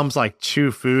 Bird moms like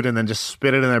chew food and then just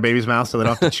spit it in their baby's mouth so they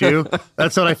don't have to chew.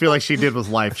 That's what I feel like she did with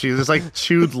life. She just like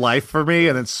chewed life for me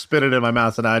and then spit it in my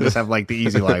mouth, so now I just have like the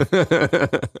easy life.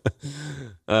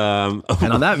 And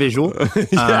on that visual,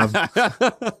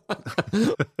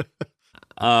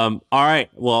 all right.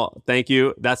 Well, thank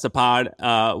you. That's the pod.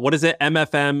 What is it?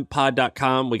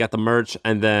 MFMpod.com. We got the merch,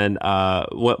 and then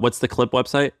what's the clip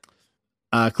website?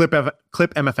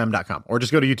 Clipmfm.com, or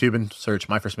just go to YouTube and search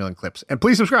My First Million Clips, and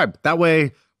please subscribe. That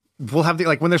way, we'll have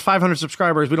when there's 500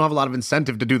 subscribers, we don't have a lot of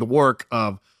incentive to do the work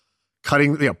of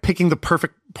cutting, picking the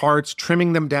perfect parts,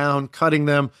 trimming them down, cutting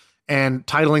them, and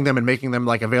titling them and making them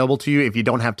like available to you if you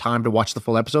don't have time to watch the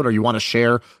full episode or you want to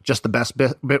share just the best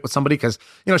bit with somebody. Because,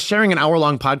 sharing an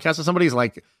hour-long podcast with somebody is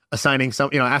like asking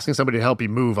somebody to help you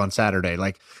move on Saturday.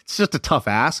 Like, it's just a tough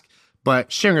ask,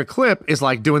 but sharing a clip is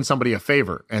like doing somebody a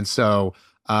favor. And so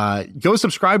go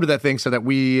subscribe to that thing so that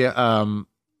we're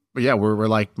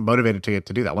like motivated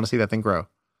to do that. I want to see that thing grow.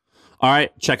 All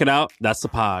right, check it out. That's the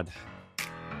pod.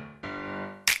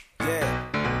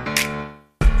 Yeah.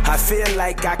 I feel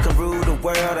like I can rule the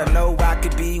world. I know I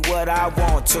could be what I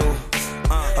want to.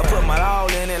 I put my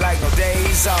all in it like no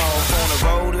days off. On the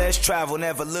road, let's travel,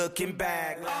 never looking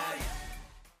back.